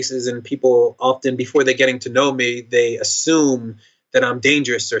 navigating spaces, and people often, before they're getting to know me, they assume that I'm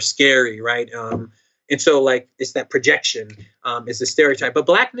dangerous or scary, right? And so, like, it's that projection, it's a stereotype. But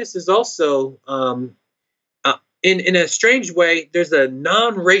Blackness is also, in a strange way, there's a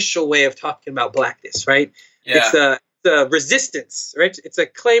non-racial way of talking about Blackness, right? Yeah. It's a resistance, right? It's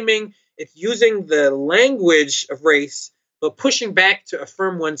it's using the language of race, but pushing back to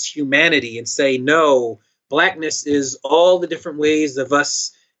affirm one's humanity and say, no, Blackness is all the different ways of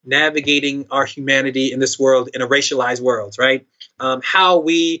us navigating our humanity in this world, in a racialized world, right? How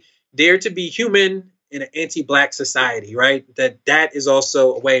we dare to be human in an anti-Black society, right? That is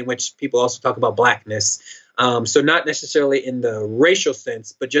also a way in which people also talk about Blackness. So not necessarily in the racial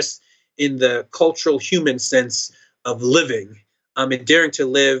sense, but just in the cultural human sense of living, and daring to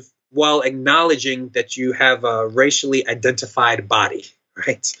live while acknowledging that you have a racially identified body,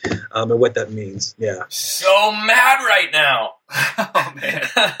 right? And what that means. Yeah. So mad right now. Oh man.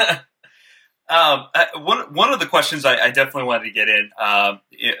 One of the questions I definitely wanted to get in,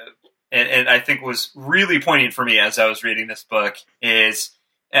 and I think was really poignant for me as I was reading this book, is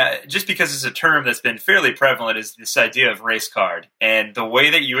just because it's a term that's been fairly prevalent, is this idea of race card, and the way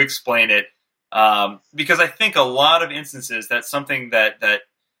that you explain it. Because I think a lot of instances that's something that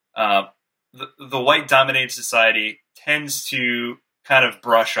the white dominated society tends to kind of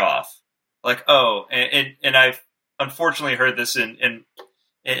brush off, like, oh, and I've unfortunately heard this and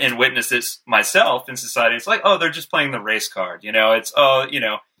witnessed this myself in society. It's like, oh, they're just playing the race card, it's,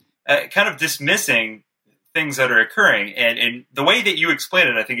 kind of dismissing things that are occurring. And the way that you explain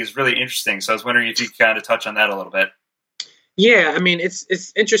it, I think, is really interesting. So I was wondering if you could kind of touch on that a little bit. Yeah, I mean,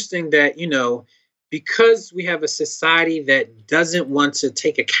 it's interesting that, because we have a society that doesn't want to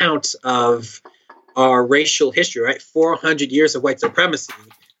take account of our racial history, right? 400 years of white supremacy,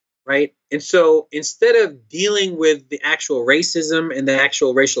 right? And so instead of dealing with the actual racism and the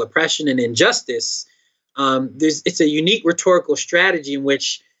actual racial oppression and injustice, it's a unique rhetorical strategy in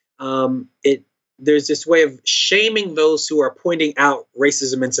which there's this way of shaming those who are pointing out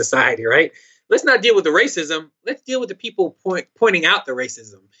racism in society, right? Let's not deal with the racism. Let's deal with the people pointing out the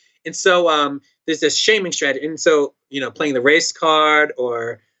racism. And so there's this shaming strategy. And so, playing the race card,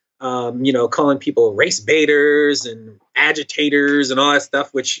 or, calling people race baiters and agitators and all that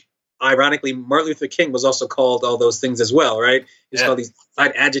stuff, which ironically, Martin Luther King was also called all those things as well, right? He's called these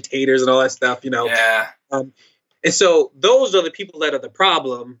side agitators and all that stuff, Yeah. And so those are the people that are the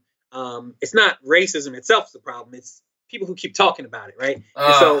problem. It's not racism itself is the problem. It's people who keep talking about it, right?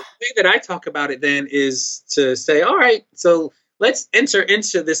 And so the way that I talk about it then is to say, all right, so let's enter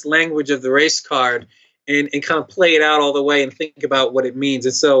into this language of the race card and kind of play it out all the way and think about what it means.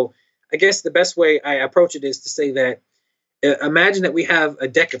 And so I guess the best way I approach it is to say that, imagine that we have a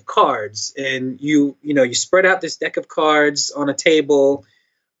deck of cards, and you spread out this deck of cards on a table,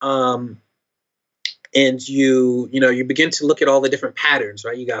 and you begin to look at all the different patterns,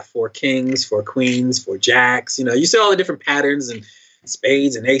 right? You got 4 kings, 4 queens, 4 jacks, you see all the different patterns and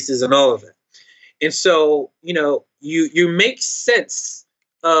spades and aces and all of it. And so, you make sense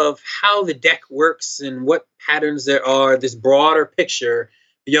of how the deck works and what patterns there are, this broader picture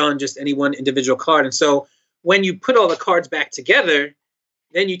beyond just any one individual card. And so when you put all the cards back together,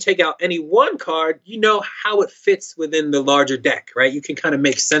 then you take out any one card, how it fits within the larger deck, right? You can kind of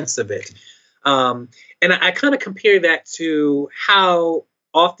make sense of it. And I kind of compare that to how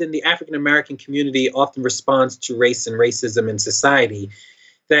often the African American community often responds to race and racism in society.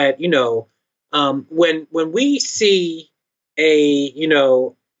 That, when we see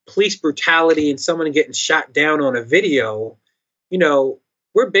a, police brutality and someone getting shot down on a video,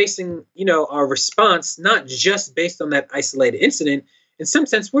 we're basing, our response not just based on that isolated incident. In some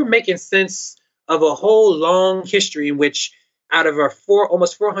sense, we're making sense of a whole long history in which, out of our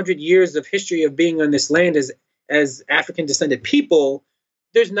almost 400 years of history of being on this land as African descended people,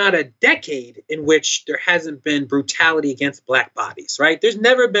 there's not a decade in which there hasn't been brutality against Black bodies, right? There's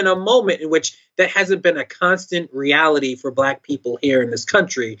never been a moment in which that hasn't been a constant reality for Black people here in this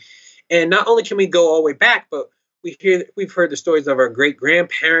country. And not only can we go all the way back, but we've heard the stories of our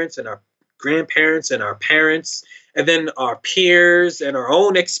great-grandparents and our grandparents and our parents, and then our peers and our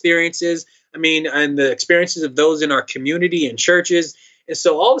own experiences. And the experiences of those in our community and churches. And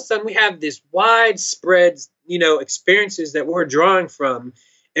so all of a sudden we have this widespread, experiences that we're drawing from,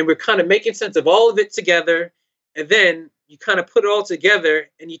 and we're kind of making sense of all of it together. And then you kind of put it all together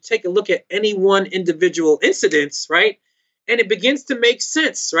and you take a look at any one individual incidents, right? And it begins to make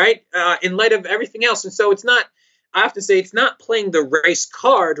sense, right? In light of everything else. And so it's not, I often say it's not playing the race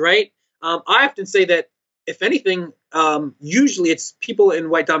card, right? I often say that if anything, usually it's people in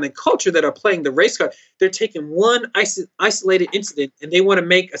white dominant culture that are playing the race card. They're taking one isolated incident and they want to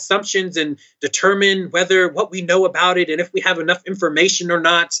make assumptions and determine what we know about it and if we have enough information or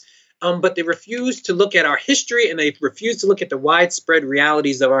not. But they refuse to look at our history and they refuse to look at the widespread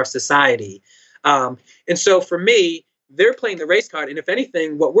realities of our society. And so for me, they're playing the race card. And if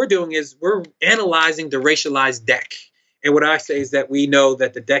anything, what we're doing is we're analyzing the racialized deck. And what I say is that we know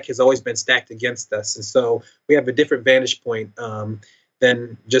that the deck has always been stacked against us. And so we have a different vantage point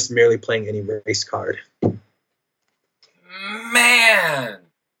than just merely playing any race card. Man,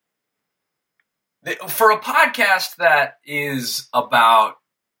 for a podcast that is about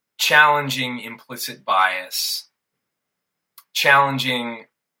challenging implicit bias, challenging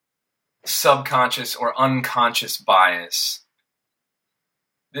subconscious or unconscious bias,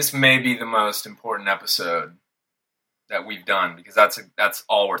 this may be the most important episode that we've done, because that's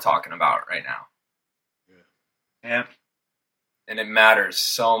all we're talking about right now. Yeah. And it matters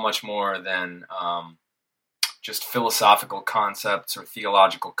so much more than just philosophical concepts or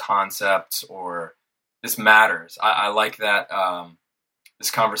theological concepts, or this matters. I like that this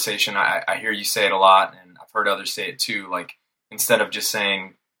conversation, I hear you say it a lot, and I've heard others say it too, like instead of just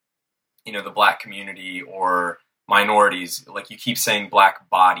saying, the Black community or minorities, like you keep saying Black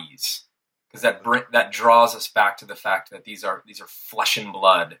bodies, because that draws us back to the fact that these are flesh and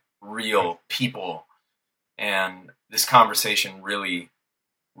blood, real people, and this conversation really,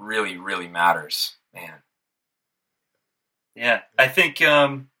 really, really matters, man. Yeah, I think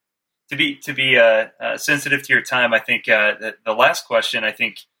to be sensitive to your time, I think the last question, I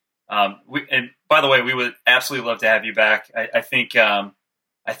think, and by the way, we would absolutely love to have you back. I think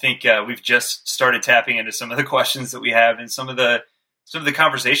we've just started tapping into some of the questions that we have and some of the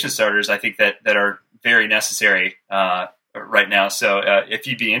conversation starters, I think that are very necessary right now. So if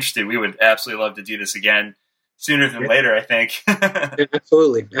you'd be interested, we would absolutely love to do this again sooner than later, I think.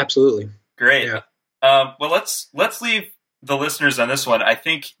 Absolutely. Great. Yeah. Well, let's leave the listeners on this one. I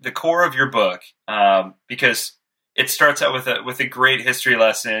think the core of your book, because it starts out with a great history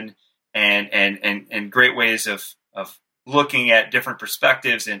lesson and great ways of looking at different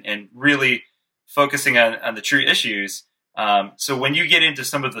perspectives and really focusing on the true issues. So when you get into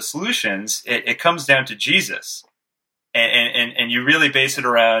some of the solutions, it comes down to Jesus, and you really base it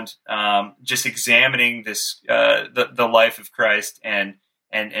around just examining this the life of Christ and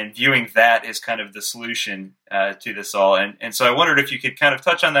viewing that as kind of the solution to this all. And so I wondered if you could kind of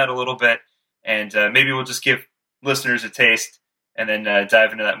touch on that a little bit, and maybe we'll just give listeners a taste and then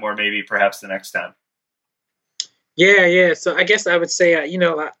dive into that more, maybe perhaps the next time. Yeah. So I guess I would say,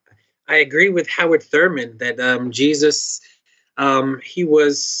 I agree with Howard Thurman that Jesus, he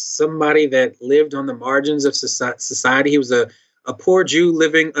was somebody that lived on the margins of society. He was a poor Jew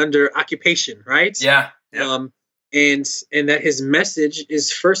living under occupation, right? Yeah. And that his message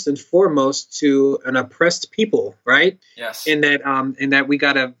is first and foremost to an oppressed people, right? Yes. And that we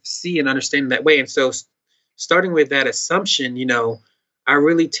got to see and understand that way. And so starting with that assumption, I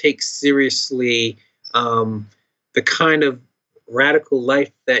really take seriously the kind of radical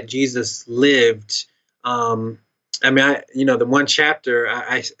life that Jesus lived. The one chapter,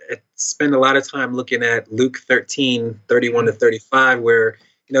 I spend a lot of time looking at Luke 13:31 to 35, where,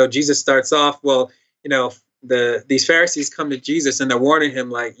 Jesus starts off, these Pharisees come to Jesus and they're warning him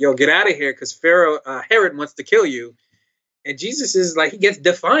like, yo, get out of here, because Herod wants to kill you. And Jesus is like, he gets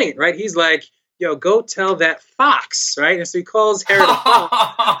defiant, right? He's like, yo, go tell that fox, right? And so he calls Herod a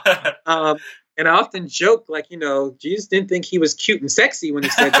fox. And I often joke, like, Jesus didn't think he was cute and sexy when he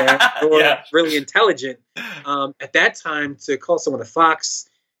said that, or really intelligent. At that time, to call someone a fox,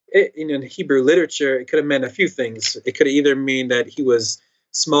 in Hebrew literature, it could have meant a few things. It could have either mean that he was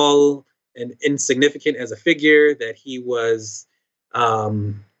small and insignificant as a figure, that he was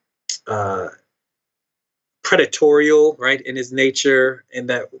predatorial, right, in his nature, and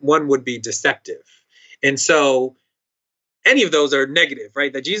that one would be deceptive. And so any of those are negative,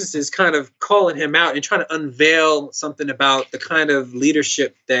 right? That Jesus is kind of calling him out and trying to unveil something about the kind of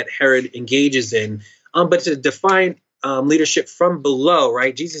leadership that Herod engages in, but to define leadership from below,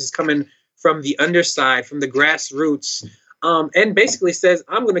 right? Jesus is coming from the underside, from the grassroots, and basically says,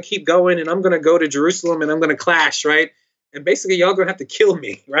 I'm going to keep going, and I'm going to go to Jerusalem, and I'm going to clash, right? And basically, y'all going to have to kill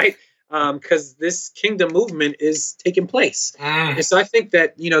me, right? Because this kingdom movement is taking place. And so I think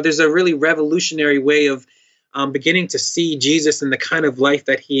that, there's a really revolutionary way of beginning to see Jesus and the kind of life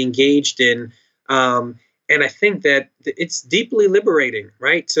that he engaged in. And I think that it's deeply liberating,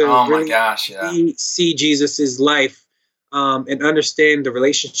 right? To see Jesus's life and understand the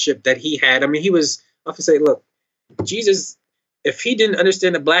relationship that he had. I mean, he was, I often say, look, Jesus, if he didn't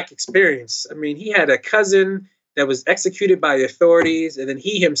understand the Black experience, I mean, he had a cousin that was executed by the authorities, and then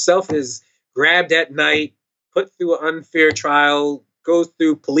he himself is grabbed at night, put through an unfair trial, goes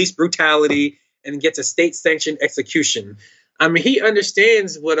through police brutality, and gets a state-sanctioned execution. I mean, he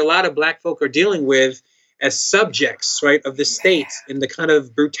understands what a lot of Black folk are dealing with as subjects, right, of the state and the kind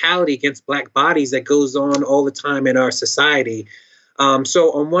of brutality against Black bodies that goes on all the time in our society.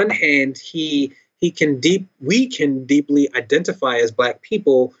 So on one hand, we can deeply identify as Black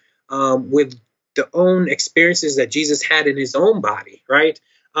people with the own experiences that Jesus had in his own body, right?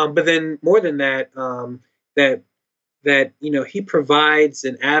 But then more than that, that he provides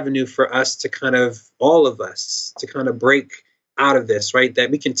an avenue for us to kind of all of us to kind of break out of this, right? That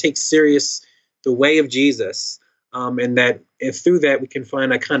we can take serious the way of Jesus, and that if through that we can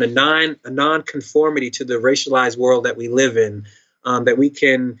find a kind of non-conformity to the racialized world that we live in, that we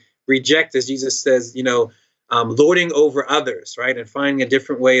can reject, as Jesus says, lording over others, right? And finding a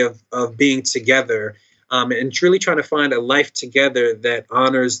different way of being together, and truly trying to find a life together that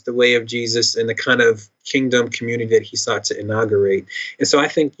honors the way of Jesus and the kind of kingdom community that he sought to inaugurate. And so I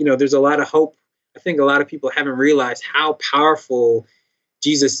think, there's a lot of hope. I think a lot of people haven't realized how powerful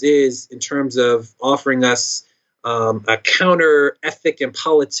Jesus is in terms of offering us a counter ethic and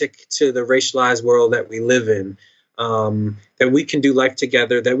politic to the racialized world that we live in. That we can do life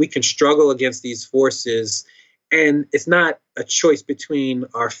together, that we can struggle against these forces. And it's not a choice between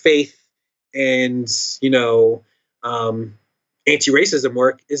our faith and, anti-racism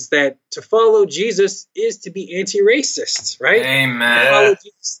work. Is that to follow Jesus is to be anti-racist, right? Amen. To follow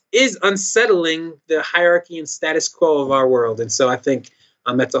Jesus is unsettling the hierarchy and status quo of our world. And so I think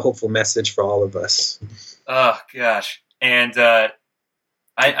that's a hopeful message for all of us. Oh, gosh. And I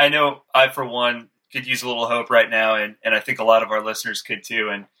know I, for one, could use a little hope right now, and I think a lot of our listeners could too.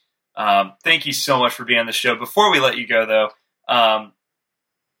 And thank you so much for being on the show. Before we let you go, though,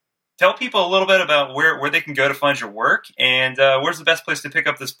 tell people a little bit about where they can go to find your work, and where's the best place to pick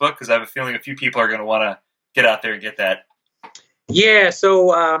up this book, because I have a feeling a few people are going to want to get out there and get that. Yeah,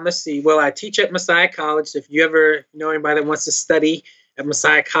 so let's see. Well, I teach at Messiah College. If you ever know anybody that wants to study at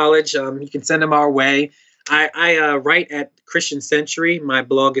Messiah College, you can send them our way. I write at Christian Century. My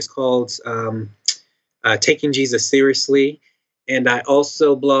blog is called Taking Jesus Seriously. And I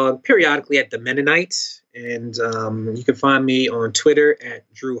also blog periodically at The Mennonite. And you can find me on Twitter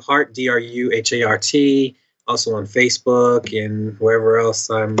at Drew Hart, DRUHART. Also on Facebook and wherever else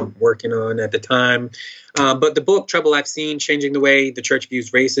I'm working on at the time. But the book, Trouble I've Seen, Changing the Way the Church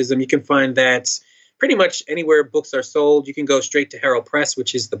Views Racism, you can find that pretty much anywhere books are sold. You can go straight to Herald Press,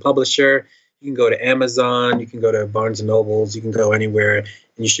 which is the publisher. You can go to Amazon. You can go to Barnes and Nobles. You can go anywhere, and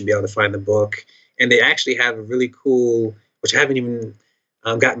you should be able to find the book. And they actually have a really cool, which I haven't even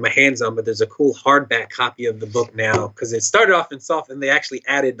gotten my hands on, but there's a cool hardback copy of the book now, because it started off in soft, and they actually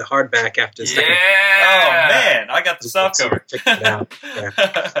added the hardback after the second. Oh, man. I got the soft cover. Check it out. Yeah.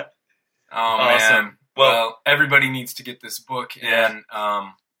 Oh, Awesome. man. Well, everybody needs to get this book, and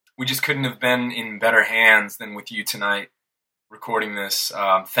we just couldn't have been in better hands than with you tonight recording this.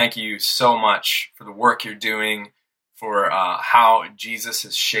 Thank you so much for the work you're doing, for how Jesus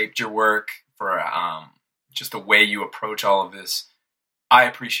has shaped your work, for just the way you approach all of this. I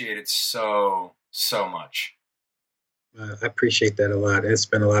appreciate it so much. I appreciate that a lot. It's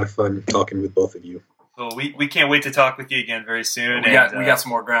been a lot of fun talking with both of you. Well, we can't wait to talk with you again very soon. We got some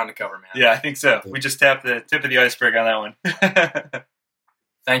more ground to cover, man. Yeah, I think so. We just tapped the tip of the iceberg on that one.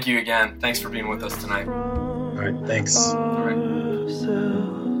 Thank you again. Thanks for being with us tonight. All right, thanks. All right.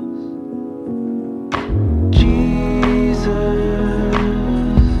 Jesus,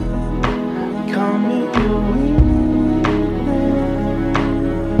 come in your weakness,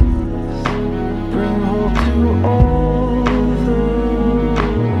 bring hope to all the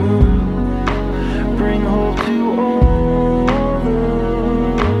world, bring hope to all the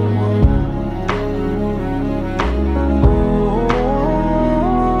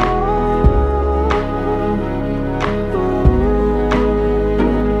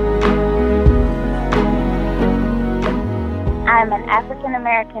I'm an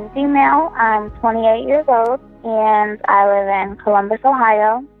African-American female. I'm 28 years old, and I live in Columbus,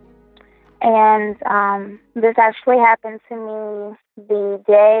 Ohio. And this actually happened to me the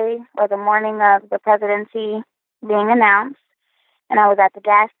day or the morning of the presidency being announced. And I was at the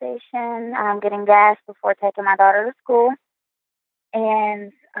gas station getting gas before taking my daughter to school.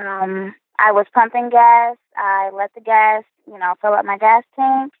 And I was pumping gas. I let the gas, fill up my gas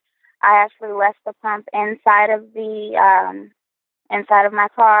tank. I actually left the pump inside of my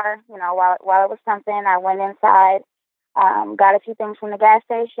car, while it was pumping. I went inside, got a few things from the gas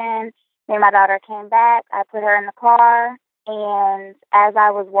station, Me and my daughter came back. I put her in the car, and as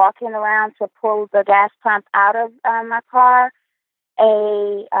I was walking around to pull the gas pump out of my car,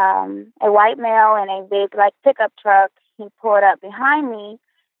 a white male in a big pickup truck, he pulled up behind me,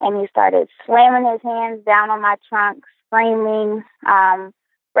 and he started slamming his hands down on my trunk, screaming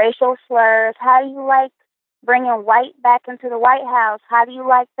racial slurs. How do you like bringing white back into the White House? How do you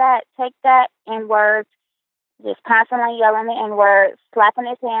like that? Take that, N-words. Just constantly yelling the N-word, slapping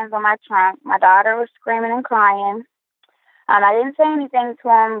his hands on my trunk. My daughter was screaming and crying. I didn't say anything to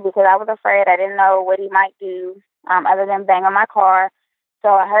him because I was afraid. I didn't know what he might do other than bang on my car. So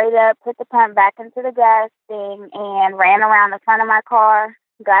I hurried up, put the pump back into the gas thing, and ran around the front of my car,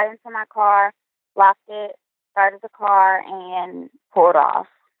 got into my car, locked it, started the car, and pulled off.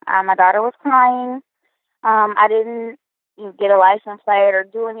 My daughter was crying. I didn't get a license plate or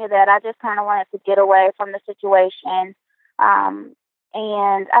do any of that. I just kind of wanted to get away from the situation.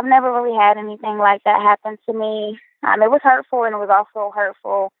 And I've never really had anything like that happen to me. It was hurtful, and it was also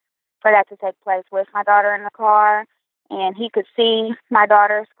hurtful for that to take place with my daughter in the car. And he could see my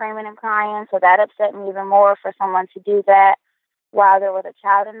daughter screaming and crying, so that upset me even more for someone to do that while there was a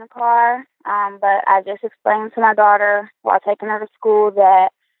child in the car. But I just explained to my daughter while taking her to school that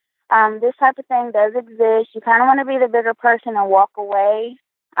this type of thing does exist. You kind of want to be the bigger person and walk away.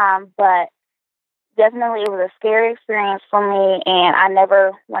 But definitely it was a scary experience for me, and I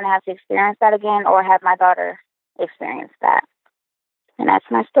never want to have to experience that again or have my daughter experience that. And that's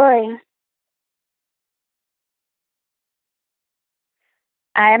my story.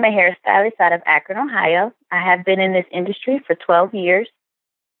 I am a hairstylist out of Akron, Ohio. I have been in this industry for 12 years.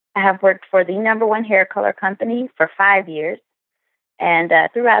 I have worked for the number one hair color company for 5 years. And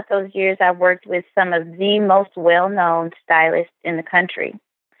throughout those years, I've worked with some of the most well-known stylists in the country.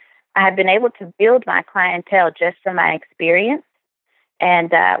 I have been able to build my clientele just from my experience.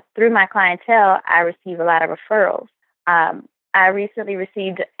 And through my clientele, I receive a lot of referrals. I recently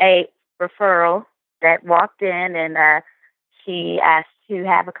received a referral that walked in, and she asked to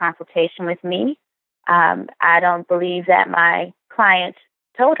have a consultation with me. I don't believe that my client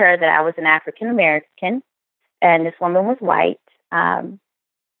told her that I was an African American, and this woman was white.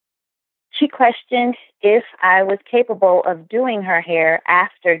 She questioned if I was capable of doing her hair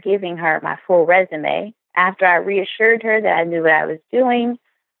after giving her my full resume. After I reassured her that I knew what I was doing,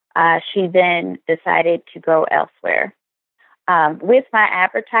 she then decided to go elsewhere. With my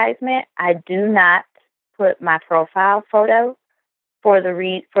advertisement, I do not put my profile photo for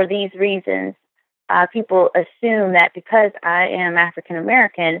these reasons. People assume that because I am African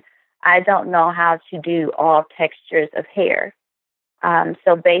American, I don't know how to do all textures of hair.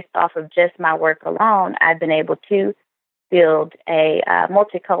 So based off of just my work alone, I've been able to build a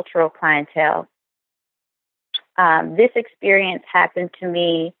multicultural clientele. This experience happened to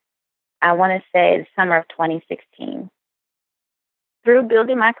me, I want to say, the summer of 2016. Through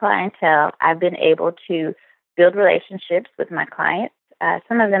building my clientele, I've been able to build relationships with my clients.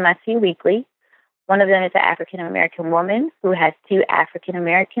 Some of them I see weekly. One of them is an African-American woman who has 2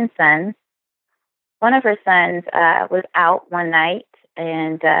 African-American sons. One of her sons was out one night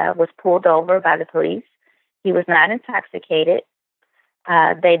and was pulled over by the police. He was not intoxicated.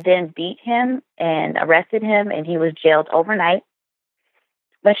 They then beat him and arrested him, and he was jailed overnight.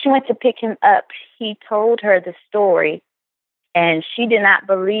 When she went to pick him up, he told her the story, and she did not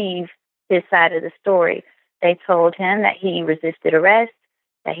believe his side of the story. They told him that he resisted arrest,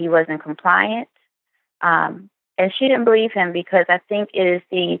 that he wasn't compliant. And she didn't believe him because I think it is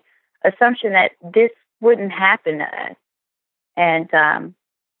the assumption that this wouldn't happen to us. And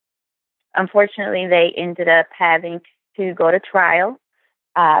unfortunately, they ended up having to go to trial.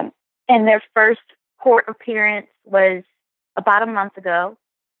 And their first court appearance was about a month ago,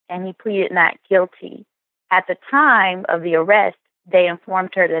 and he pleaded not guilty. At the time of the arrest, they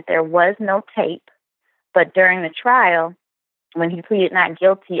informed her that there was no tape, but during the trial, when he pleaded not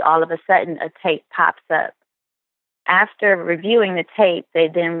guilty, all of a sudden a tape pops up. After reviewing the tape, they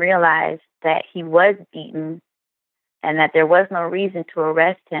then realized that he was beaten and that there was no reason to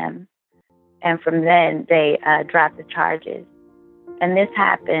arrest him. And from then, they dropped the charges. And this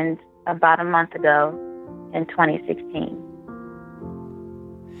happened about a month ago in 2016.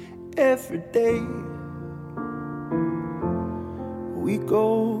 Every day we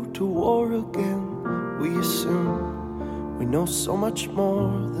go to war again. We assume we know so much more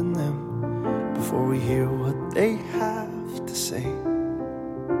than them before we hear what they have to say.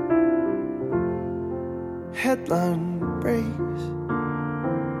 Headline breaks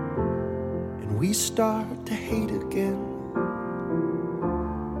and we start to hate again,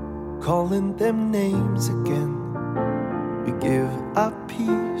 calling them names again. We give our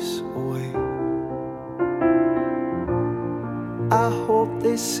peace away. I hope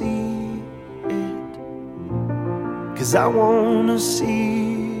they see it, 'cause I wanna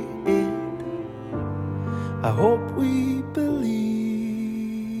see it. I hope we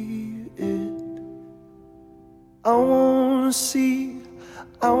believe it. I wanna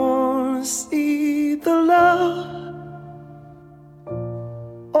see the love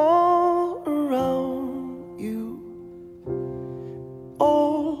all around you,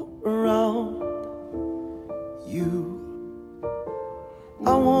 all around you.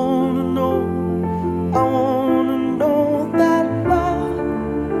 I wanna know that love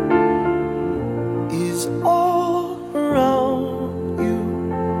is all around you.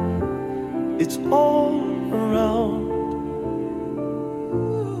 It's all around.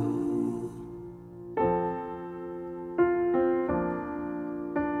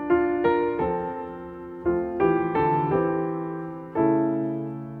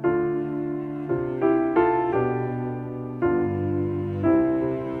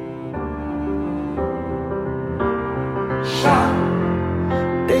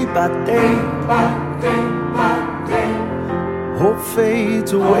 Day by day, hope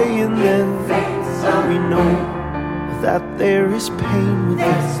fades away, and then we know that there is pain within.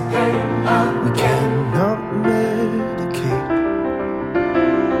 We cannot medicate.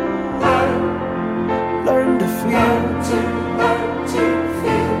 Learn to feel,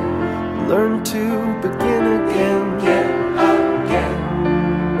 learn to begin again.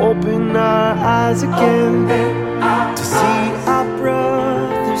 Open our eyes again to see our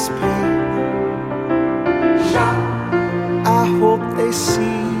brother's pain. I hope they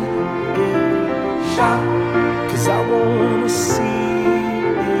see it, 'cause I wanna see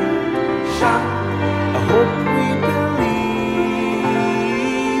it. I hope we believe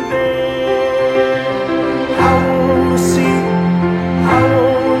it. I wanna see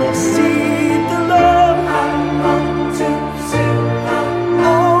the love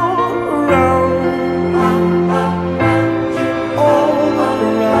all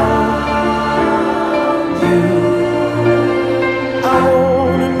around you. I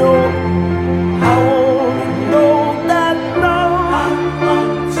wanna know that love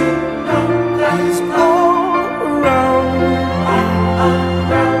is all around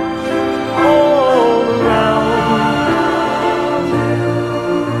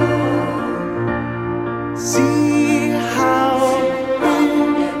See how it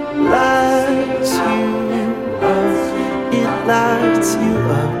lights you up. It lights you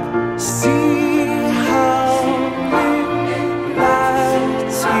up. See how it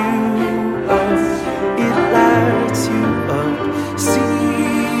lights you up. It lights you up. See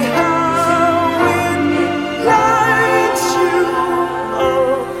how it lights you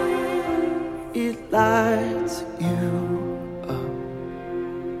up. It lights you up.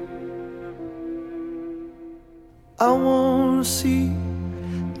 I wanna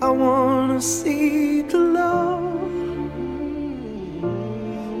see the love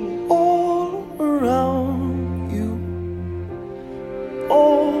all around you,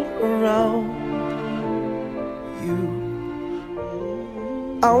 all around you.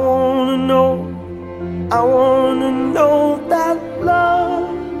 I wanna know that love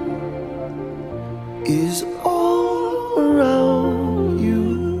is all around you.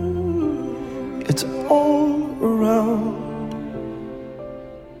 It's all around.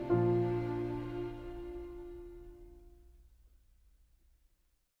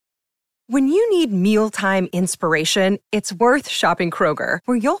 When you need mealtime inspiration, it's worth shopping Kroger,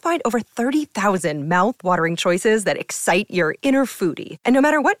 where you'll find over 30,000 mouth-watering choices that excite your inner foodie. And no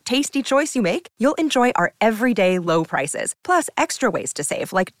matter what tasty choice you make, you'll enjoy our everyday low prices, plus extra ways to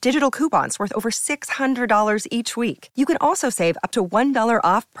save, like digital coupons worth over $600 each week. You can also save up to $1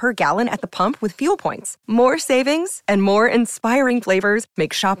 off per gallon at the pump with fuel points. More savings and more inspiring flavors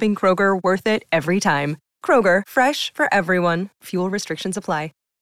make shopping Kroger worth it every time. Kroger, fresh for everyone. Fuel restrictions apply.